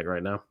looking like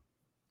right now.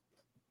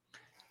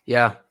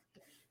 Yeah,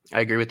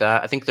 I agree with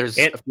that. I think there's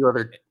a few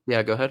other.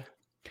 Yeah, go ahead.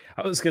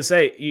 I was going to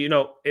say,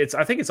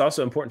 I think it's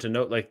also important to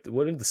note,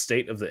 what are the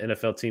state of the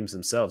NFL teams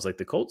themselves?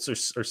 The Colts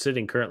are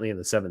sitting currently in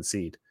the 7th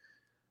seed.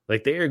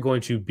 They are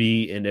going to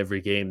be in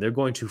every game. They're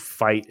going to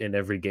fight in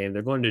every game.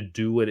 They're going to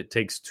do what it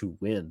takes to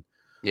win.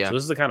 Yeah. So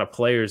this is the kind of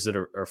players that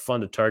are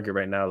fun to target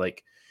right now.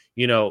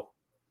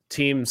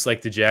 Teams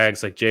like the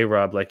Jags, like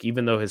J-Rob,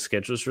 even though his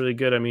schedule is really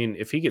good, I mean,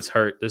 if he gets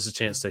hurt, there's a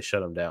chance they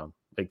shut him down,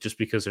 just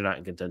because they're not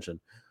in contention.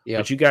 Yeah.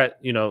 But you got,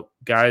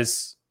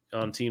 guys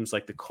on teams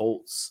like the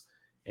Colts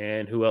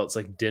and who else,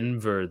 like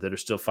Denver, that are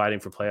still fighting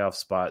for playoff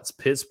spots.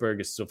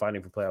 Pittsburgh is still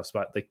fighting for playoff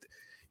spots.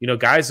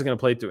 Guys are going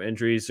to play through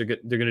injuries. They're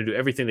going to do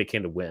everything they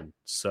can to win.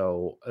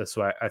 So that's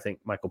why I think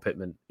Michael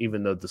Pittman,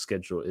 even though the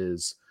schedule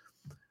is,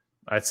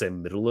 I'd say,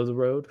 middle of the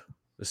road,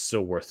 is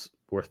still worth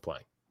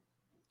playing.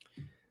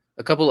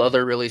 A couple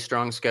other really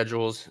strong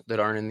schedules that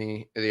aren't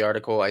in the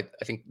article. I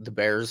think the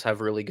Bears have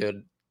really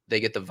good. They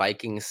get the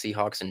Vikings,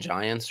 Seahawks, and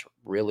Giants.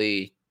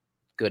 Really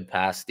good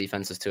pass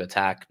defenses to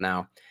attack.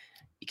 Now,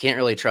 you can't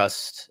really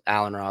trust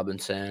Allen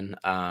Robinson.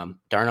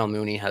 Darnell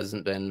Mooney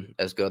hasn't been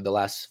as good the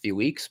last few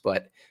weeks,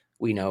 but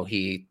we know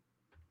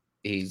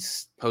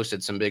he's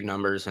posted some big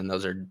numbers, and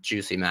those are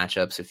juicy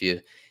matchups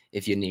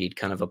if you need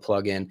kind of a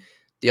plug-in.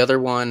 The other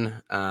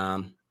one,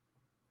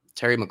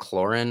 Terry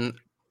McLaurin,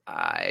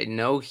 I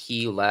know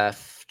he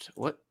left.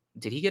 What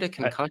did he get a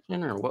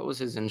concussion or what was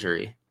his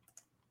injury?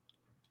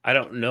 I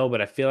don't know,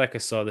 but I feel like I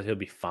saw that he'll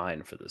be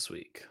fine for this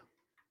week.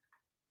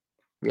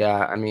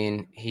 Yeah, I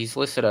mean, he's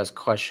listed as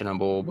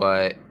questionable,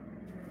 but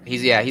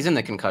he's in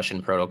the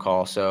concussion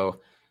protocol. So,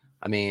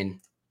 I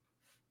mean,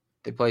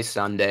 they play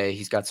Sunday.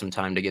 He's got some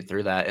time to get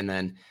through that, and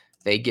then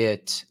they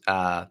get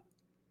the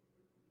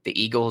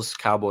Eagles,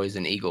 Cowboys,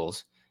 and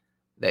Eagles.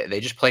 They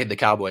just played the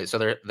Cowboys. So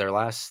they're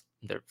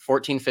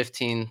 14,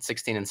 15,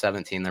 16, and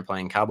 17. They're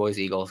playing Cowboys,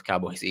 Eagles,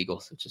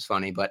 which is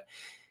funny. But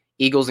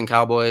Eagles and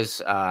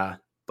Cowboys,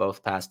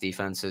 both pass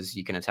defenses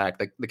you can attack.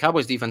 The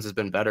Cowboys defense has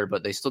been better,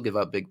 but they still give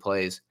up big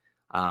plays,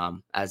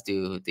 as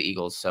do the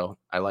Eagles. So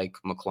I like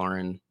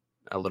McLaurin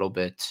a little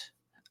bit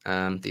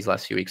these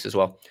last few weeks as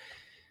well.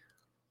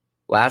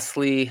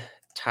 Lastly,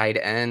 tight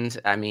end.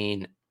 I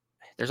mean,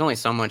 there's only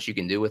so much you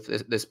can do with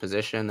this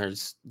position.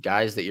 There's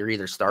guys that you're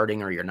either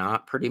starting or you're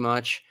not, pretty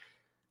much.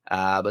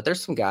 But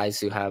there's some guys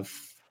who have,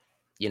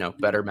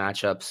 better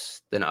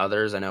matchups than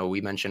others. I know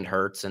we mentioned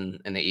Hurts and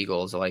the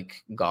Eagles,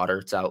 like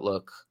Goddard's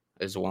outlook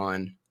is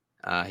one.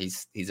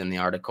 He's in the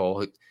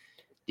article.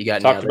 You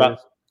got any others?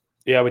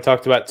 We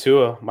talked about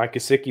Tua. Mike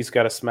Gesicki's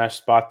got a smash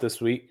spot this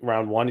week,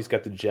 round 1. He's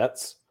got the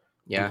Jets.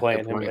 Yeah, I'm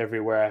playing him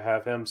everywhere I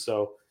have him.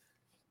 So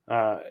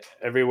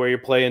everywhere you're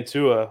playing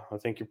Tua, I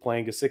think you're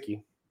playing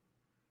Gesicki.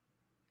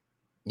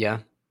 Yeah,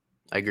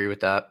 I agree with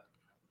that.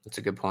 That's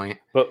a good point.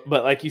 But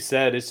like you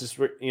said, it's just,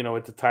 with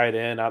the tight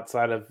end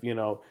outside of, you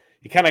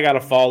kind of got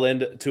to fall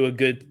into a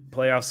good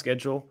playoff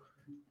schedule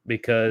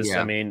because,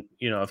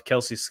 if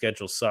Kelsey's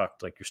schedule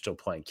sucked, like you're still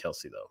playing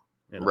Kelsey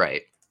though.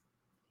 Right.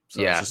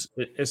 So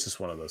it's just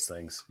one of those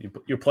things.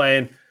 You're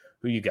playing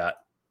who you got.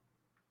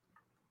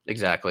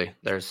 Exactly.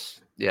 There's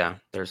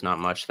not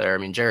much there. I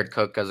mean, Jared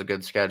Cook has a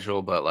good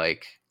schedule, but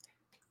like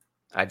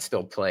I'd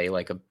still play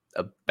like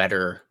a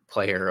better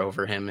player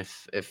over him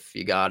if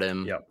you got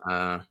him. Yep.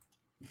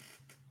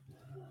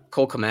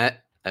 Cole Kmet,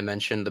 I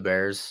mentioned the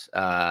Bears.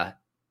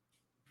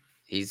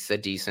 He's a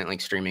decent like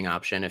streaming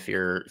option if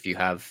you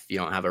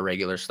don't have a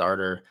regular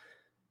starter.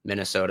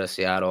 Minnesota,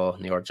 Seattle,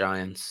 New York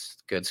Giants,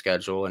 good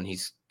schedule, and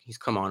he's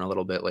come on a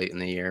little bit late in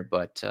the year,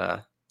 but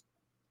the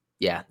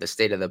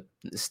state of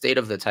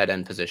the tight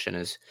end position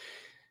is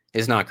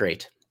not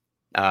great.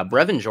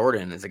 Brevin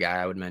Jordan is a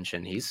guy I would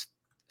mention. He's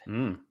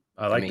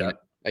that.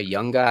 A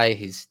young guy.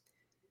 He's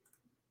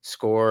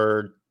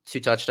scored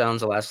 2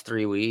 touchdowns the last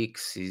 3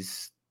 weeks.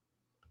 He's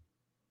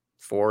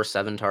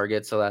 4-7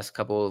 targets the last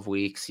couple of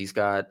weeks. He's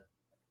got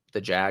the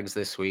Jags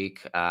this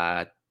week.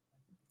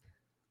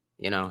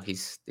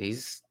 He's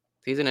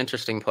an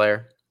interesting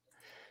player.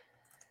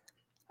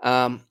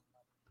 All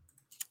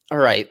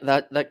right,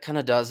 that kind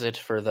of does it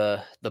for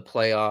the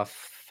playoff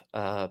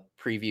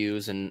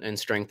previews and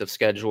strength of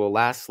schedule.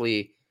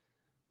 Lastly,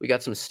 we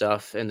got some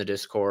stuff in the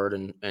Discord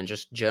and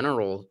just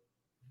general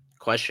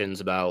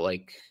questions about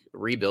like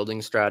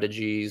rebuilding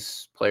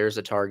strategies, players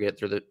to target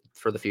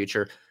for the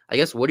future. I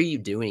guess, what are you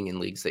doing in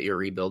leagues that you're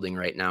rebuilding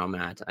right now,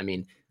 Matt? I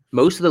mean,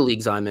 most of the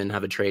leagues I'm in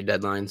have a trade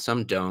deadline.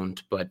 Some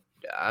don't, but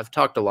we've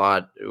talked a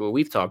lot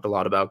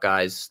about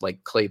guys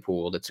like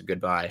Claypool. That's a good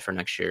buy for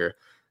next year.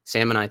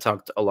 Sam and I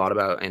talked a lot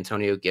about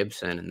Antonio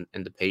Gibson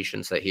and the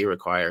patience that he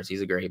requires.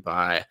 He's a great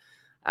buy.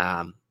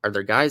 Are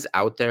there guys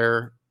out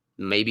there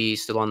maybe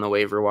still on the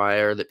waiver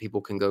wire that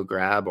people can go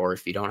grab, or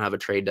if you don't have a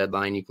trade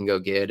deadline, you can go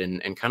get,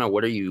 and kind of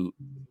what are you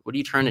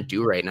trying to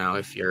do right now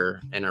if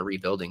you're in a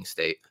rebuilding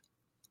state?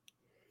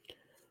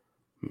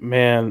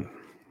 Man,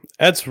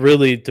 that's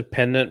really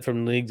dependent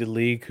from league to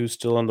league who's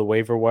still on the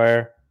waiver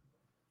wire.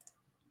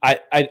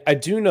 I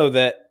do know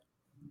that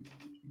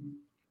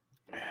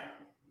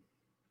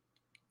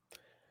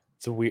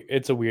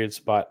it's a weird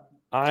spot.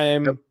 I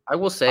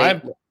will say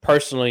I'm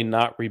personally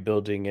not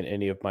rebuilding in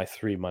any of my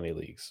 3 money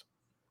leagues.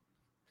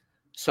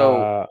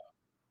 So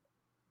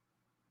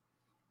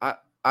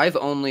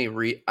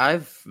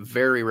I've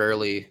very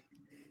rarely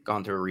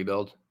gone through a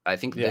rebuild. I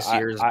think this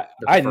year's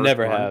I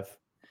never have.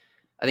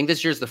 I think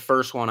this year's the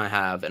first one I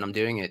have, and I'm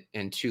doing it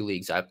in 2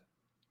 leagues. I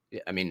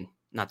mean,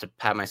 not to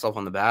pat myself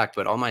on the back,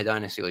 but all my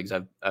dynasty leagues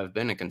I've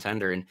been a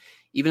contender, and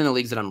even in the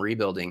leagues that I'm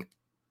rebuilding,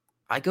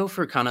 I go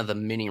for kind of the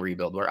mini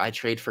rebuild where I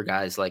trade for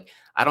guys. Like,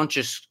 I don't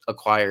just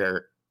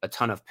acquire a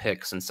ton of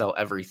picks and sell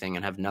everything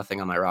and have nothing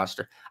on my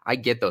roster. I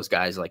get those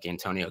guys like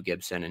Antonio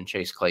Gibson and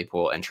Chase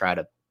Claypool and try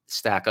to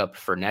stack up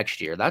for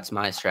next year. That's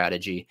my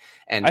strategy.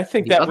 And I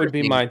think that would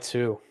be mine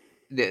too.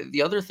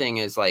 The other thing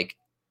is, like,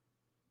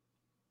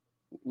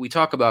 we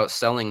talk about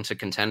selling to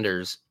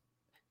contenders.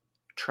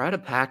 Try to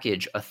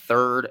package a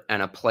third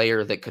and a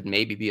player that could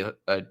maybe be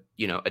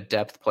a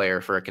depth player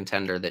for a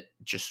contender that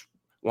just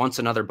wants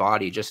another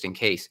body just in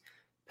case.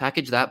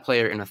 Package that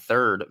player in a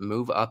third,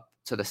 move up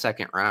to the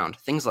second round,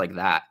 things like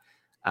that.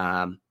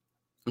 I'm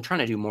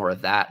trying to do more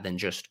of that than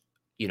just,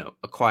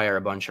 acquire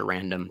a bunch of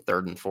random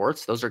 3rd and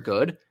 4ths. Those are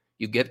good.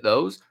 You get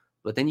those,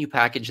 but then you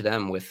package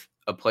them with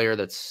a player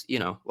that's,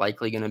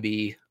 likely going to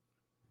be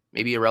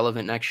maybe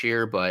irrelevant next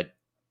year, but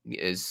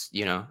is,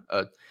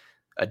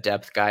 a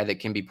depth guy that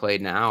can be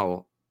played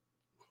now.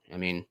 I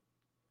mean,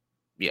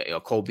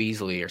 Cole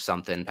Beasley or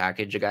something.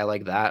 Package a guy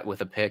like that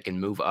with a pick and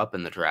move up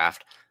in the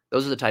draft.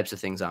 Those are the types of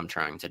things I'm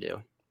trying to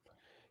do.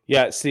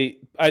 Yeah,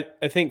 see, I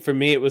think for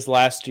me it was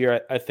last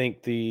year. I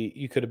think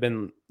you could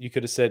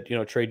have said,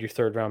 trade your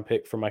 3rd round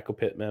pick for Michael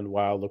Pittman.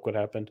 Wow, look what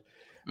happened.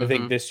 I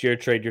think this year,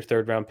 trade your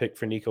 3rd round pick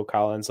for Nico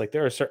Collins. Like,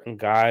 there are certain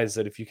guys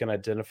that if you can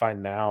identify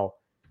now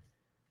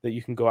that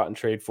you can go out and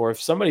trade for.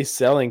 If somebody's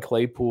selling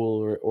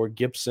Claypool or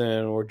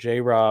Gibson or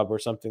J-Rob or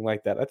something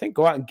like that, I think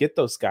go out and get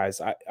those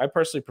guys. I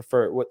personally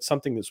prefer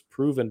something that's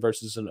proven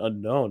versus an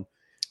unknown.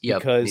 Yep,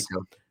 because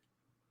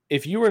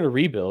if you were in a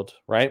rebuild,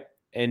 right,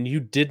 and you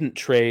didn't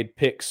trade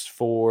picks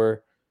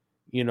for,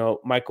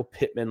 Michael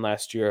Pittman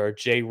last year or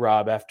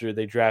J-Rob after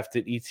they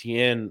drafted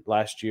ETN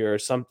last year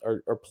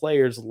or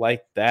players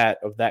like that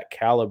of that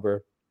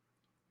caliber,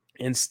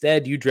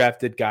 instead you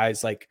drafted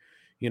guys like,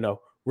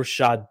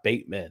 Rashad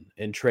Bateman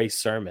and Trey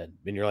Sermon,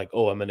 and you're like,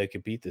 oh, I'm going to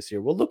compete this year.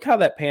 Well, look how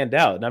that panned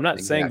out. And I'm not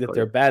saying that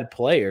they're bad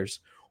players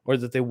or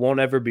that they won't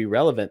ever be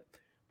relevant,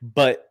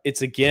 But it's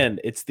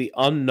the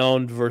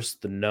unknown versus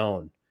the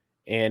known.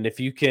 And if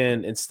you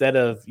can, instead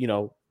of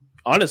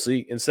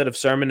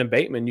Sermon and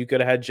Bateman, you could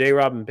have had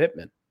J-Rob and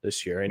Pittman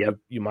this year, and Yep.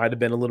 you might have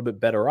been a little bit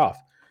better off.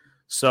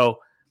 So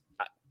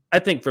I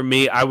think for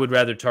me, I would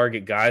rather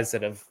target guys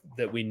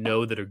that we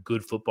know that are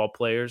good football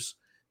players,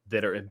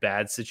 that are in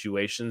bad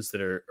situations,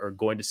 that are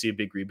going to see a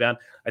big rebound.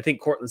 I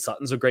think Cortland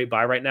Sutton's a great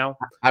buy right now.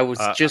 I was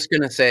just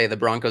going to say the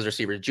Broncos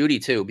receiver, Judy,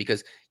 too,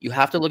 because you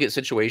have to look at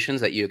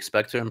situations that you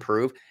expect to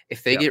improve.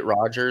 If they get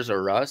Rodgers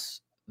or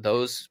Russ,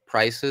 those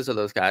prices of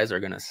those guys are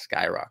going to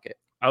skyrocket.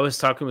 I was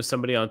talking with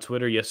somebody on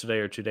Twitter yesterday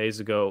or 2 days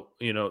ago,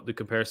 the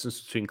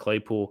comparisons between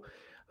Claypool,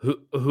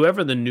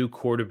 whoever the new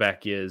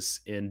quarterback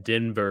is in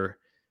Denver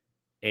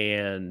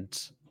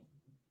and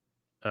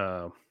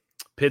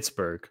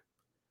Pittsburgh,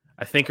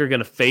 I think are going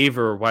to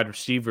favor wide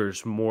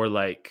receivers more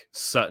like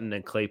Sutton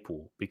and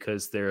Claypool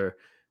because they're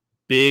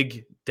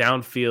big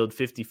downfield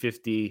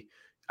 50-50.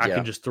 I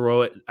can just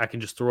throw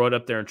it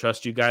up there and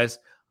trust you guys.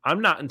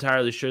 I'm not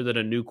entirely sure that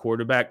a new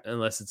quarterback,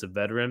 unless it's a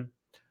veteran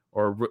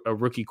or a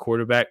rookie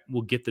quarterback,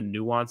 will get the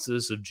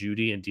nuances of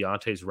Judy and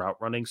Deontay's route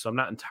running. So I'm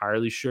not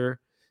entirely sure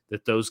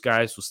that those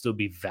guys will still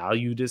be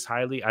valued as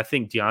highly. I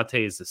think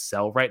Deontay is a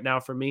sell right now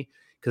for me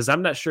because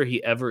I'm not sure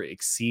he ever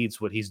exceeds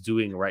what he's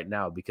doing right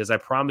now, because I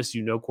promise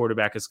you no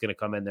quarterback is going to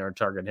come in there and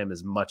target him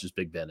as much as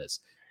Big Ben is.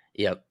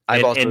 Yep.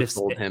 I've also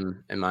sold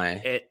him in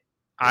my...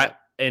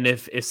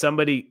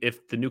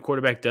 If the new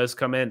quarterback does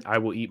come in, I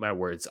will eat my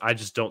words. I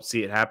just don't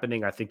see it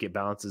happening. I think it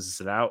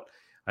balances it out.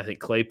 I think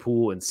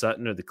Claypool and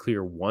Sutton are the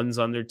clear ones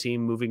on their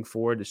team moving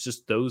forward. It's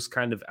just those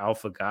kind of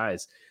alpha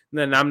guys. And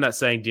then I'm not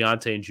saying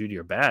Deontay and Judy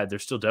are bad. They're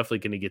still definitely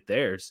going to get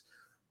theirs.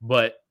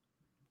 But,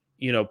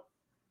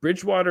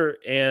 Bridgewater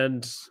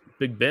and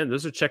Big Ben,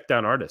 those are check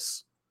down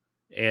artists.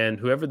 And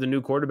whoever the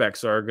new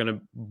quarterbacks are going to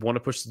want to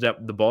push the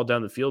ball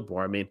down the field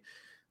more. I mean,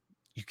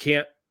 you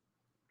can't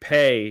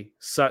pay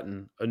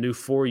Sutton a new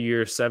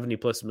 4-year,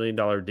 $70+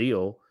 million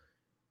deal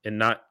and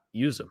not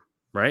use him,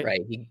 right?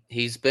 Right.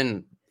 He's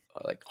been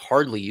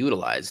hardly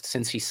utilized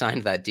since he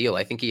signed that deal.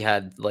 I think he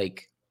had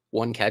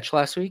one catch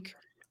last week.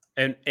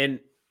 And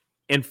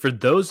for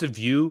those of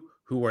you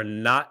who are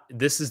not,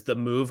 this is the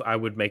move I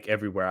would make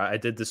everywhere. I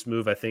did this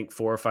move, I think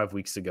 4 or 5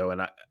 weeks ago,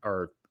 and I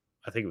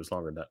think it was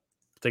longer than that.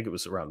 I think it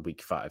was around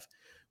week 5.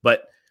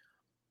 But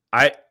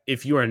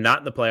if you are not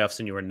in the playoffs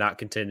and you are not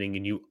contending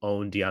and you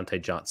own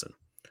Deontay Johnson,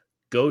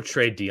 go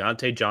trade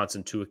Deontay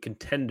Johnson to a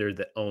contender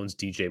that owns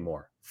DJ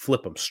Moore.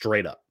 Flip them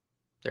straight up.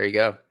 There you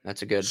go.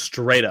 That's a good...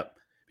 Straight up.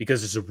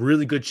 Because there's a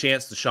really good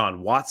chance Deshaun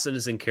Watson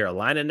is in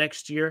Carolina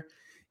next year.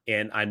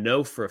 And I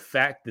know for a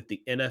fact that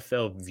the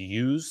NFL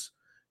views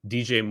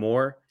DJ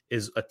Moore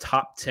is a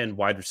top 10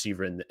 wide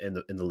receiver in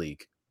the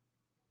league.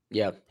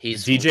 Yeah,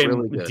 he's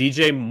really good.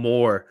 DJ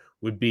Moore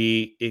would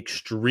be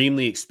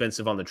extremely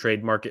expensive on the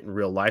trade market in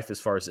real life as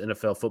far as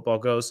NFL football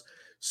goes.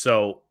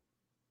 So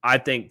I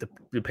think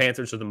the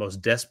Panthers are the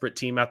most desperate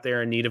team out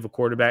there in need of a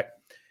quarterback.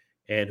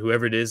 And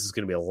whoever it is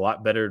going to be a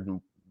lot better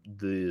than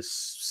the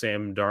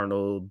Sam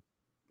Darnold,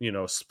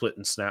 split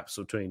and snaps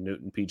between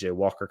Newton, PJ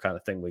Walker kind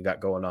of thing we got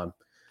going on.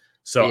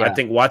 So yeah. I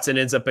think Watson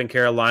ends up in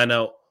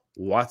Carolina.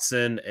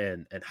 Watson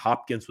and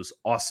Hopkins was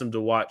awesome to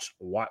watch.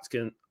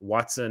 Watson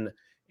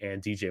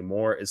and DJ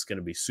Moore is going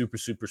to be super,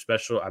 super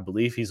special. I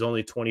believe he's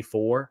only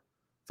 24,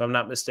 if I'm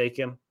not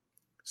mistaken.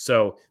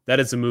 So that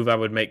is a move I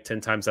would make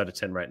 10 times out of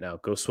 10 right now.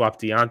 Go swap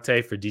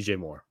Deontay for DJ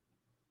Moore.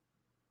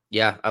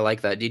 Yeah, I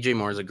like that. DJ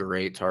Moore is a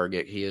great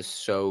target. He is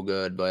so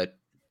good, but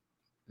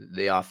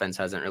the offense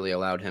hasn't really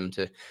allowed him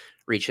to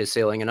reach his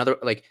ceiling. Another,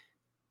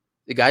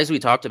 the guys we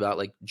talked about,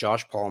 like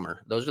Josh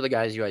Palmer, those are the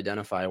guys you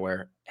identify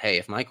where, hey,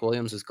 if Mike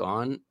Williams is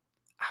gone,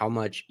 how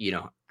much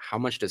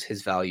does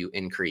his value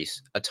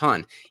increase? A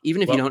ton.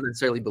 Even if you don't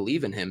necessarily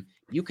believe in him,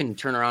 you can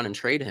turn around and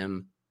trade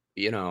him.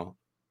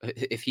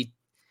 If you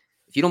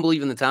don't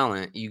believe in the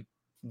talent, you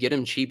get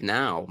him cheap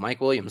now.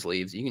 Mike Williams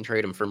leaves, you can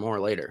trade him for more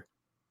later.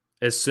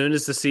 As soon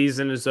as the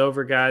season is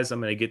over, guys, I'm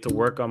going to get to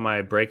work on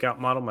my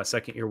breakout model, my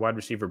second-year wide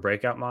receiver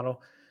breakout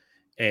model.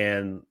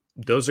 And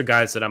those are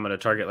guys that I'm going to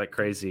target like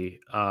crazy.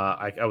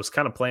 I was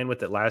kind of playing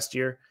with it last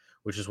year,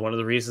 which is one of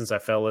the reasons I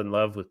fell in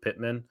love with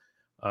Pittman,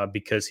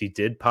 because he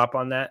did pop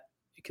on that.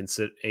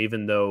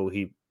 Even though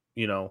he,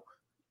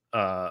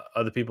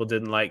 other people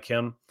didn't like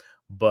him.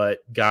 But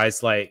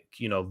guys like,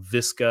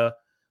 Visca,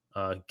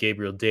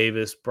 Gabriel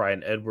Davis,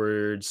 Brian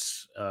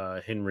Edwards,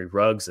 Henry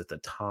Ruggs at the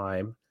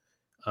time,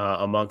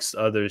 amongst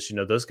others,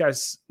 those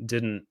guys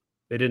didn't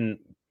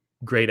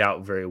grade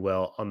out very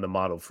well on the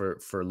model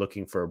for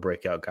looking for a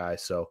breakout guy.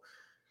 So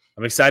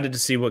I'm excited to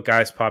see what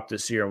guys pop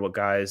this year and what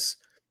guys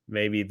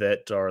maybe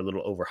that are a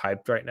little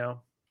overhyped right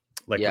now,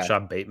 like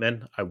Rashad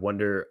Bateman. I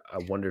wonder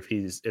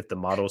if the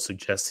model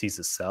suggests he's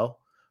a sell,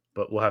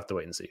 but we'll have to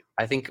wait and see.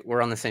 I think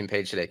we're on the same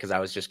page today, because I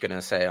was just going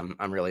to say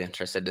I'm really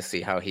interested to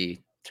see how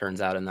he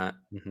turns out in that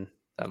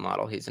that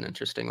model. He's an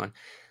interesting one.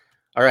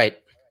 All right.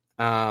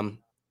 I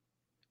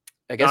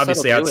guess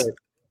obviously I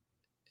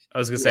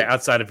was going to say,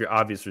 outside of your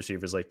obvious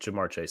receivers, like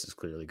Jamar Chase is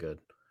clearly good.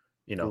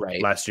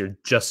 Right. last year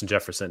Justin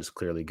Jefferson is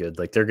clearly good.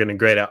 Like they're going to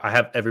grade out. I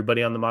have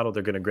everybody on the model.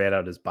 They're going to grade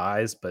out as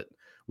buys, but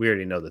we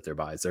already know that they're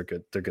buys. They're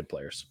good. They're good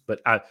players.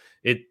 But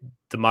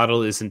the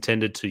model is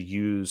intended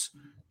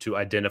to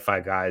identify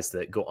guys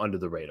that go under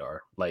the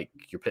radar, like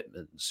your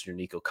Pittmans, your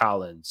Nico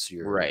Collins,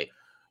 Right.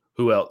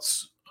 who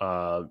else?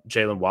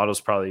 Jalen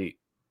Waddle's probably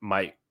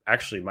might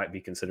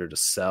be considered a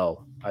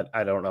sell.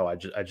 I don't know. I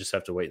just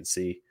have to wait and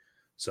see.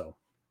 So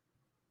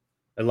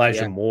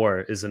Elijah Moore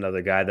is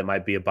another guy that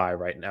might be a buy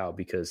right now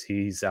because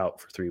he's out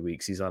for 3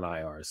 weeks. He's on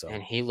IR. So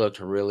and he looked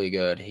really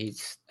good.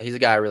 He's a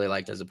guy I really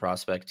liked as a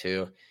prospect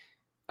too.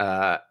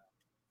 What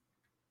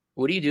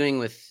are you doing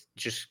with,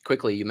 just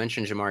quickly, you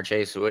mentioned Jamar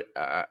Chase.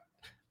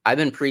 I've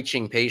been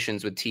preaching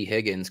patience with T.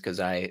 Higgins because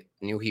I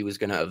knew he was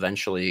going to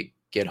eventually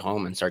get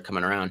home and start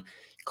coming around.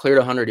 Cleared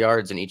 100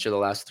 yards in each of the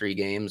last 3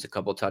 games, a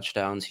couple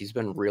touchdowns. He's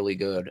been really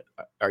good.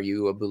 Are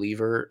you a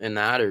believer in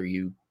that, or are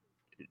you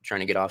trying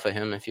to get off of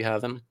him if you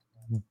have him?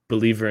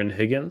 Believer in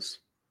Higgins?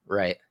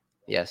 Right.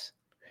 Yes.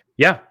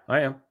 Yeah,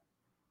 I am.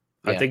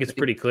 Yeah. I think it's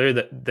pretty clear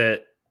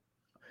that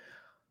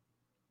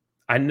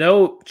I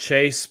know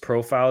Chase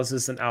profiles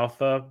as an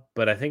alpha,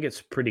 but I think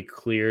it's pretty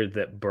clear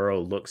that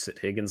Burrow looks at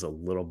Higgins a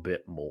little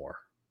bit more.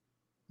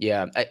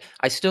 Yeah.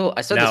 I said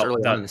this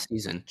early on in the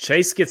season.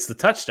 Chase gets the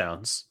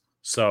touchdowns.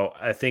 So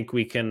I think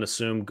we can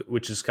assume,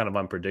 which is kind of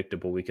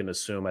unpredictable, we can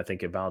assume I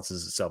think it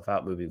balances itself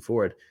out moving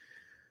forward.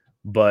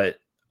 But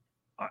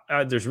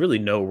there's really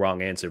no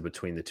wrong answer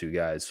between the two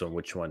guys on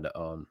which one to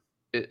own.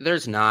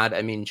 There's not.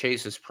 I mean,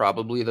 Chase is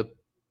probably the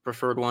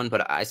preferred one,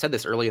 but I said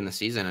this early in the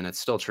season, and it's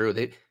still true.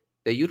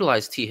 They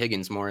utilize T.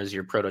 Higgins more as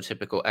your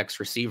prototypical X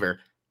receiver.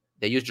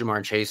 They use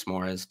Jamar Chase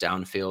more as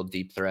downfield,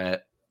 deep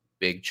threat,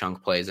 big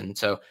chunk plays. And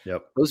so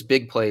those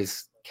big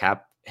plays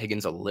cap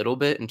Higgins a little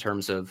bit in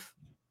terms of,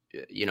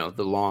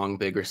 the long,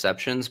 big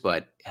receptions.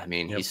 But, I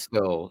mean, he's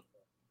still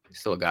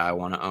a guy I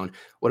want to own.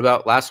 What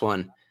about last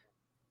one?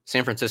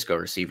 San Francisco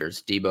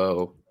receivers,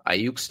 Debo,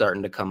 Ayuk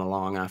starting to come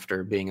along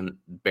after being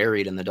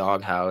buried in the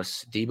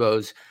doghouse.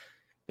 Debo's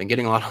been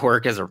getting a lot of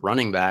work as a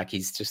running back.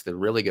 He's just a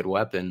really good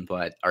weapon.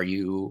 But are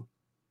you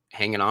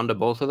hanging on to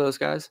both of those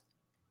guys?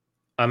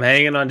 I'm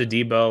hanging on to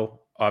Debo.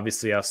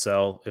 Obviously, I'll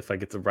sell if I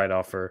get the right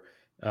offer.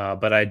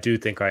 But I do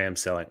think I am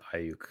selling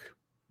Ayuk.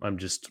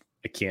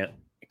 I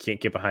can't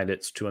get behind it.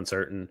 It's too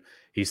uncertain.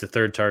 He's the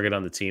third target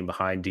on the team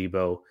behind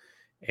Debo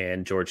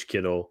and George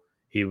Kittle.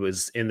 He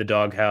was in the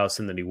doghouse,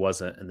 and then he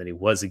wasn't, and then he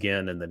was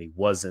again, and then he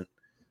wasn't.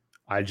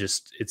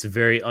 It's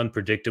very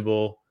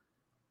unpredictable.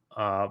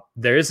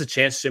 There is a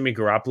chance Jimmy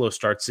Garoppolo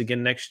starts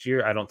again next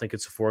year. I don't think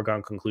it's a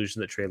foregone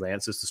conclusion that Trey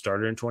Lance is the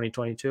starter in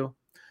 2022.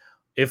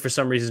 If for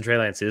some reason Trey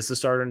Lance is the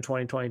starter in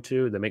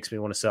 2022, that makes me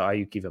want to sell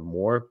Ayuk even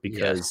more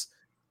because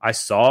I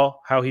saw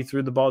how he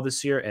threw the ball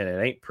this year, and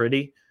it ain't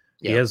pretty.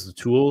 He has the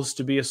tools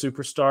to be a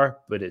superstar,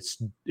 but it's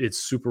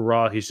super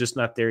raw. He's just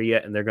not there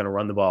yet, and they're going to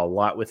run the ball a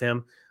lot with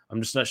him.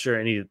 I'm just not sure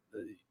any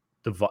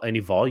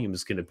volume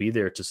is going to be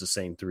there to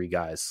sustain 3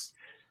 guys.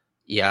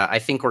 Yeah, I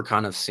think we're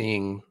kind of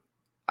seeing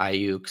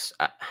Ayuk's,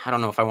 I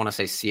don't know if I want to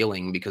say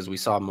ceiling because we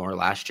saw more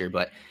last year,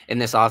 but in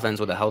this offense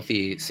with a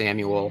healthy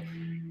Samuel,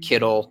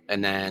 Kittle,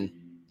 and then,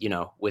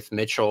 with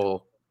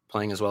Mitchell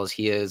playing as well as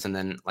he is, and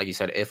then, like you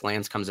said, if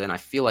Lance comes in, I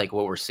feel like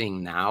what we're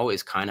seeing now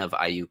is kind of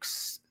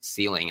Ayuk's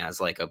ceiling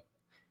as like a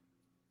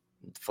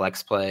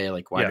flex play,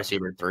 like wide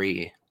receiver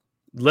 3.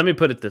 Let me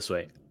put it this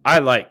way. I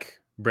like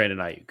Brandon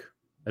Ayuk.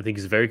 I think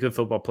he's a very good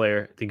football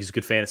player. I think he's a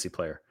good fantasy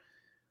player.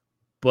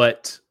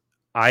 But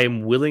I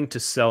am willing to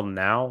sell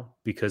now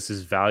because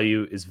his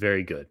value is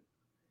very good.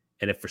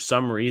 And if for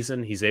some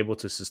reason he's able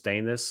to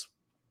sustain this,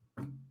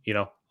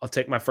 I'll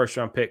take my first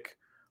round pick.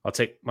 I'll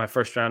take my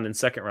first round and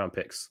second round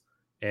picks.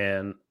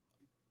 And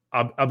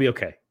I'll be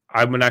okay.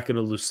 I'm not going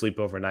to lose sleep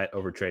overnight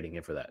over trading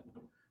him for that.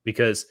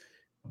 Because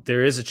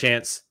there is a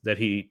chance that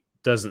he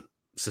doesn't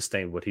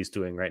sustain what he's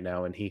doing right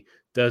now and he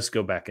does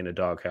go back in a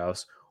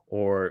doghouse,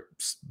 or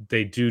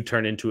they do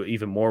turn into an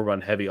even more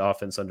run-heavy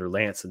offense under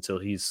Lance until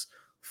he's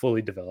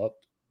fully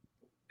developed,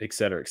 et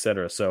cetera, et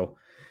cetera. So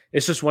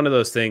it's just one of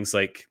those things.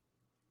 Like,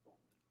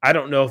 I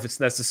don't know if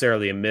it's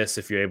necessarily a miss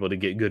if you're able to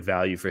get good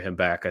value for him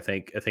back. I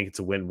think it's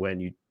a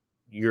win-win.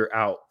 You're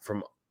out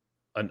from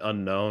an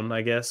unknown,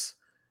 I guess.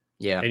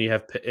 Yeah, and you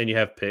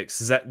have picks.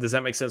 Does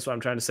that make sense? What I'm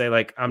trying to say?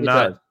 Like, I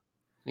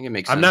think it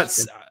makes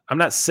sense. I'm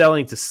not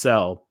selling to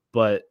sell,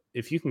 but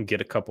if you can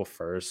get a couple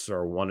firsts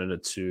or 1 and a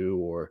 2,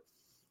 or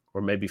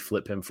maybe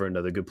flip him for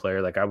another good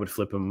player, like I would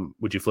flip him.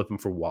 Would you flip him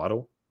for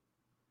Waddle?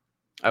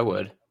 I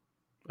would.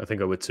 I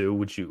think I would too.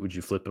 Would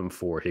you flip him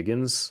for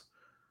Higgins?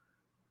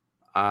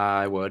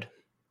 I would.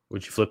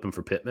 Would you flip him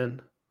for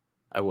Pittman?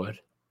 I would.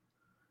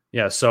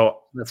 Yeah.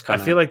 So I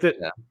feel like that.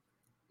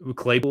 Yeah.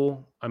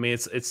 Claypool. I mean,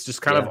 it's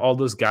just kind of all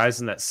those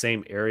guys in that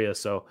same area.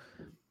 So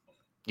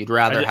you'd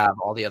rather have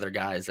all the other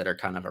guys that are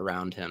kind of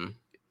around him,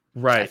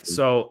 right?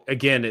 So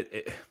again,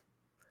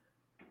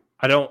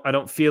 I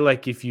don't feel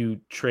like if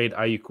you trade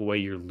Ayuk away,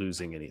 you're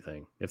losing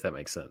anything. If that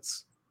makes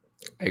sense.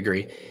 I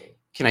agree.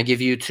 Can I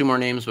give you 2 more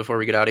names before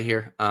we get out of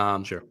here?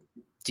 Sure.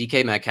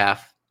 DK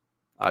Metcalf,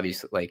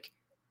 obviously, like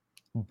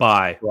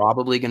Bye.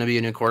 Probably going to be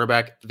a new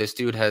quarterback. This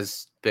dude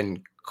has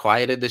been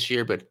quieted this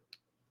year, but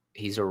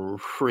he's a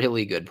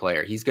really good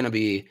player. He's going to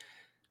be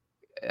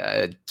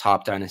a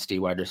top dynasty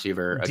wide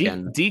receiver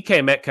again.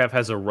 DK Metcalf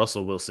has a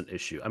Russell Wilson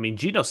issue. I mean,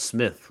 Geno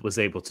Smith was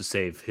able to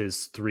save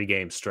his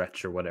 3-game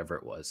stretch or whatever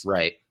it was.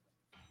 Right.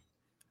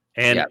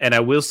 And I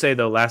will say,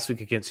 though, last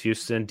week against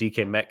Houston,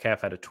 DK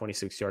Metcalf had a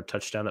 26-yard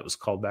touchdown that was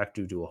called back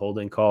due to a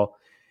holding call.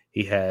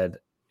 He had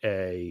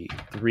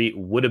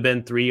would have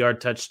been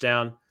 3-yard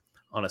touchdown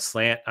on a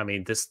slant. I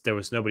mean, there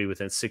was nobody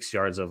within 6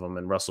 yards of him,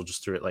 and Russell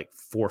just threw it like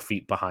 4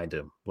 feet behind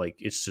him. Like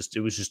it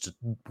was just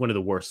one of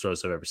the worst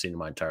throws I've ever seen in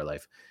my entire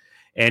life.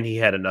 And he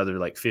had another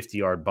like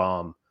 50-yard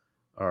bomb,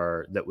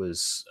 or that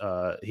was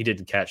he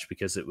didn't catch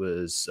because it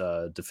was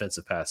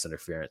defensive pass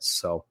interference.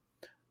 So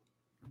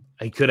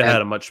he could have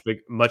had a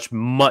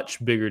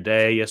much bigger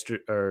day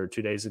yesterday or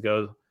 2 days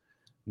ago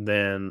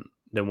than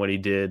what he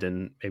did,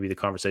 and maybe the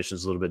conversation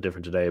is a little bit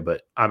different today.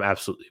 But I'm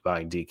absolutely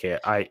buying DK.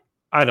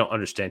 I don't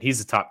understand.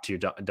 He's a top tier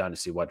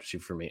dynasty wide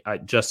receiver for me.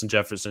 Justin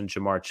Jefferson,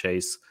 Jamar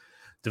Chase,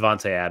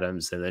 Devontae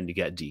Adams, and then you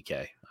got DK.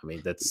 I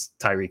mean, that's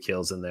Tyreek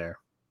Hill's in there.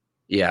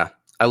 Yeah,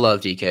 I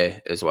love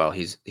DK as well.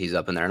 He's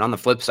up in there. And on the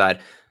flip side,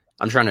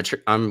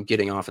 I'm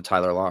getting off of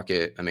Tyler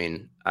Lockett. I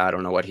mean, I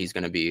don't know what he's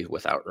going to be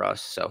without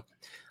Russ. So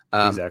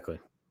exactly.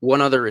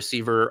 One other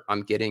receiver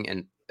I'm getting,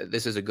 and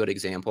this is a good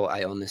example.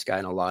 I own this guy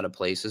in a lot of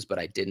places, but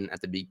I didn't I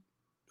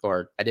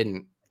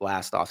didn't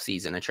last off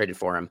season. I traded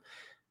for him,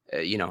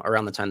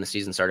 around the time the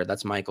season started.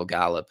 That's Michael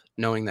Gallup.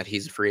 Knowing that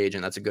he's a free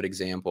agent, that's a good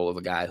example of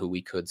a guy who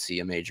we could see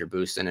a major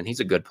boost in, and he's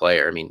a good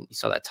player. I mean, you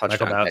saw that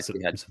touchdown. He's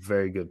a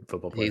very good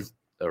football player. He's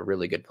a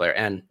really good player.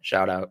 And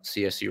shout out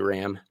CSU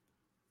Ram.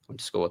 Went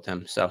to school with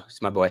him, so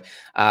he's my boy.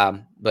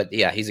 But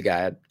yeah, he's a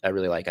guy I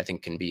really like. I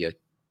think can be a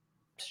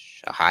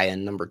high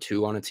end number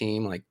 2 on a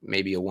team, like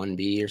maybe a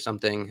 1B or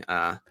something.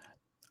 I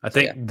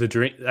think the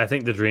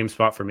dream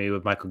spot for me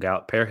with Michael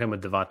Gallup, pair him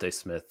with Devontae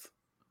Smith.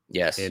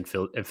 Yes, in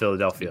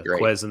Philadelphia,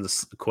 Quez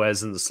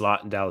in the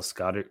slot, and Dallas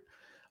Goedert.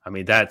 I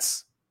mean,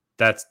 that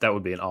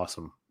would be an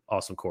awesome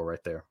core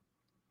right there.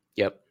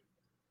 Yep.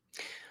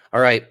 All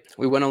right,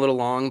 we went a little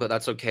long, but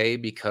that's okay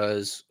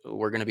because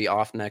we're going to be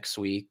off next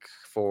week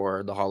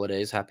for the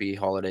holidays. Happy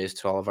holidays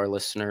to all of our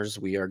listeners.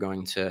 We are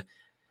going to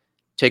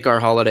take our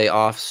holiday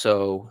off,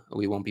 so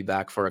we won't be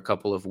back for a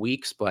couple of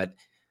weeks, but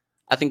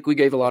I think we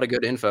gave a lot of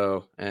good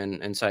info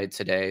and insight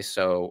today.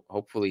 So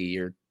hopefully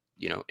you're,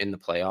 in the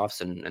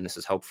playoffs and this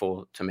is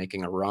helpful to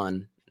making a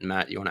run.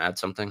 Matt, you want to add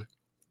something?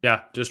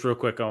 Yeah, just real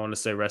quick. I want to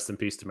say rest in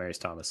peace to Marius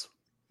Thomas.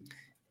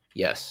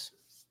 Yes.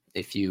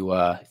 If you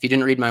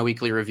didn't read my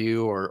weekly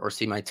review or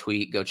see my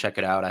tweet, go check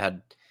it out. I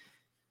had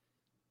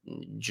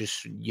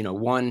just,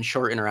 one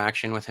short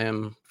interaction with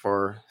him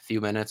for a few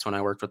minutes when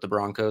I worked with the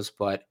Broncos,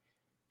 but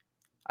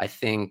I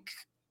think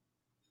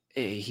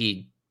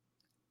a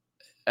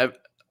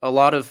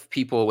lot of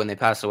people, when they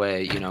pass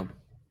away,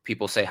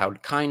 people say how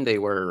kind they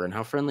were and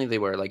how friendly they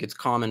were. Like, it's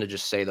common to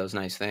just say those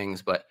nice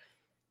things, but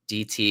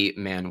DT,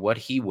 man, what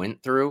he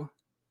went through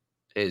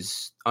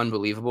is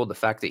unbelievable. The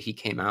fact that he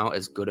came out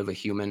as good of a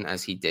human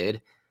as he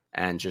did,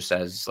 and just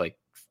as like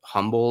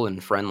humble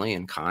and friendly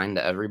and kind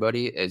to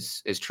everybody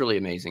is truly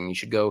amazing. You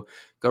should go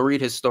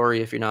read his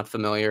story if you're not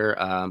familiar.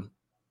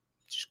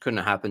 Just couldn't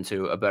have happened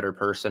to a better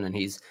person. And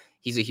he's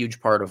a huge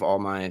part of all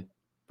my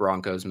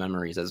Broncos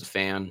memories as a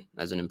fan,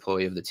 as an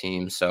employee of the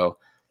team. So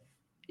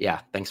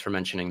yeah, thanks for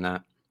mentioning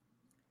that.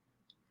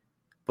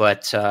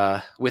 But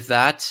with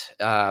that,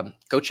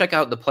 go check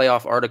out the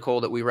playoff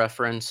article that we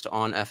referenced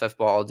on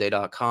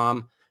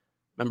ffballallday.com.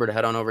 Remember to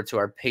head on over to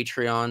our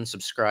Patreon,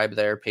 subscribe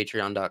there,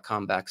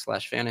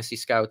 patreon.com/fantasy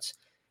scouts.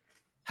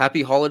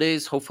 Happy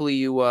holidays. Hopefully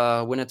you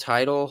win a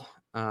title.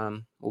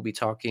 We'll be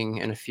talking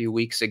in a few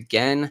weeks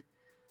again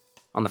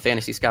on the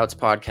Fantasy Scouts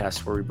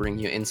podcast, where we bring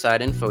you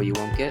inside info you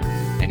won't get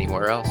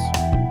anywhere else.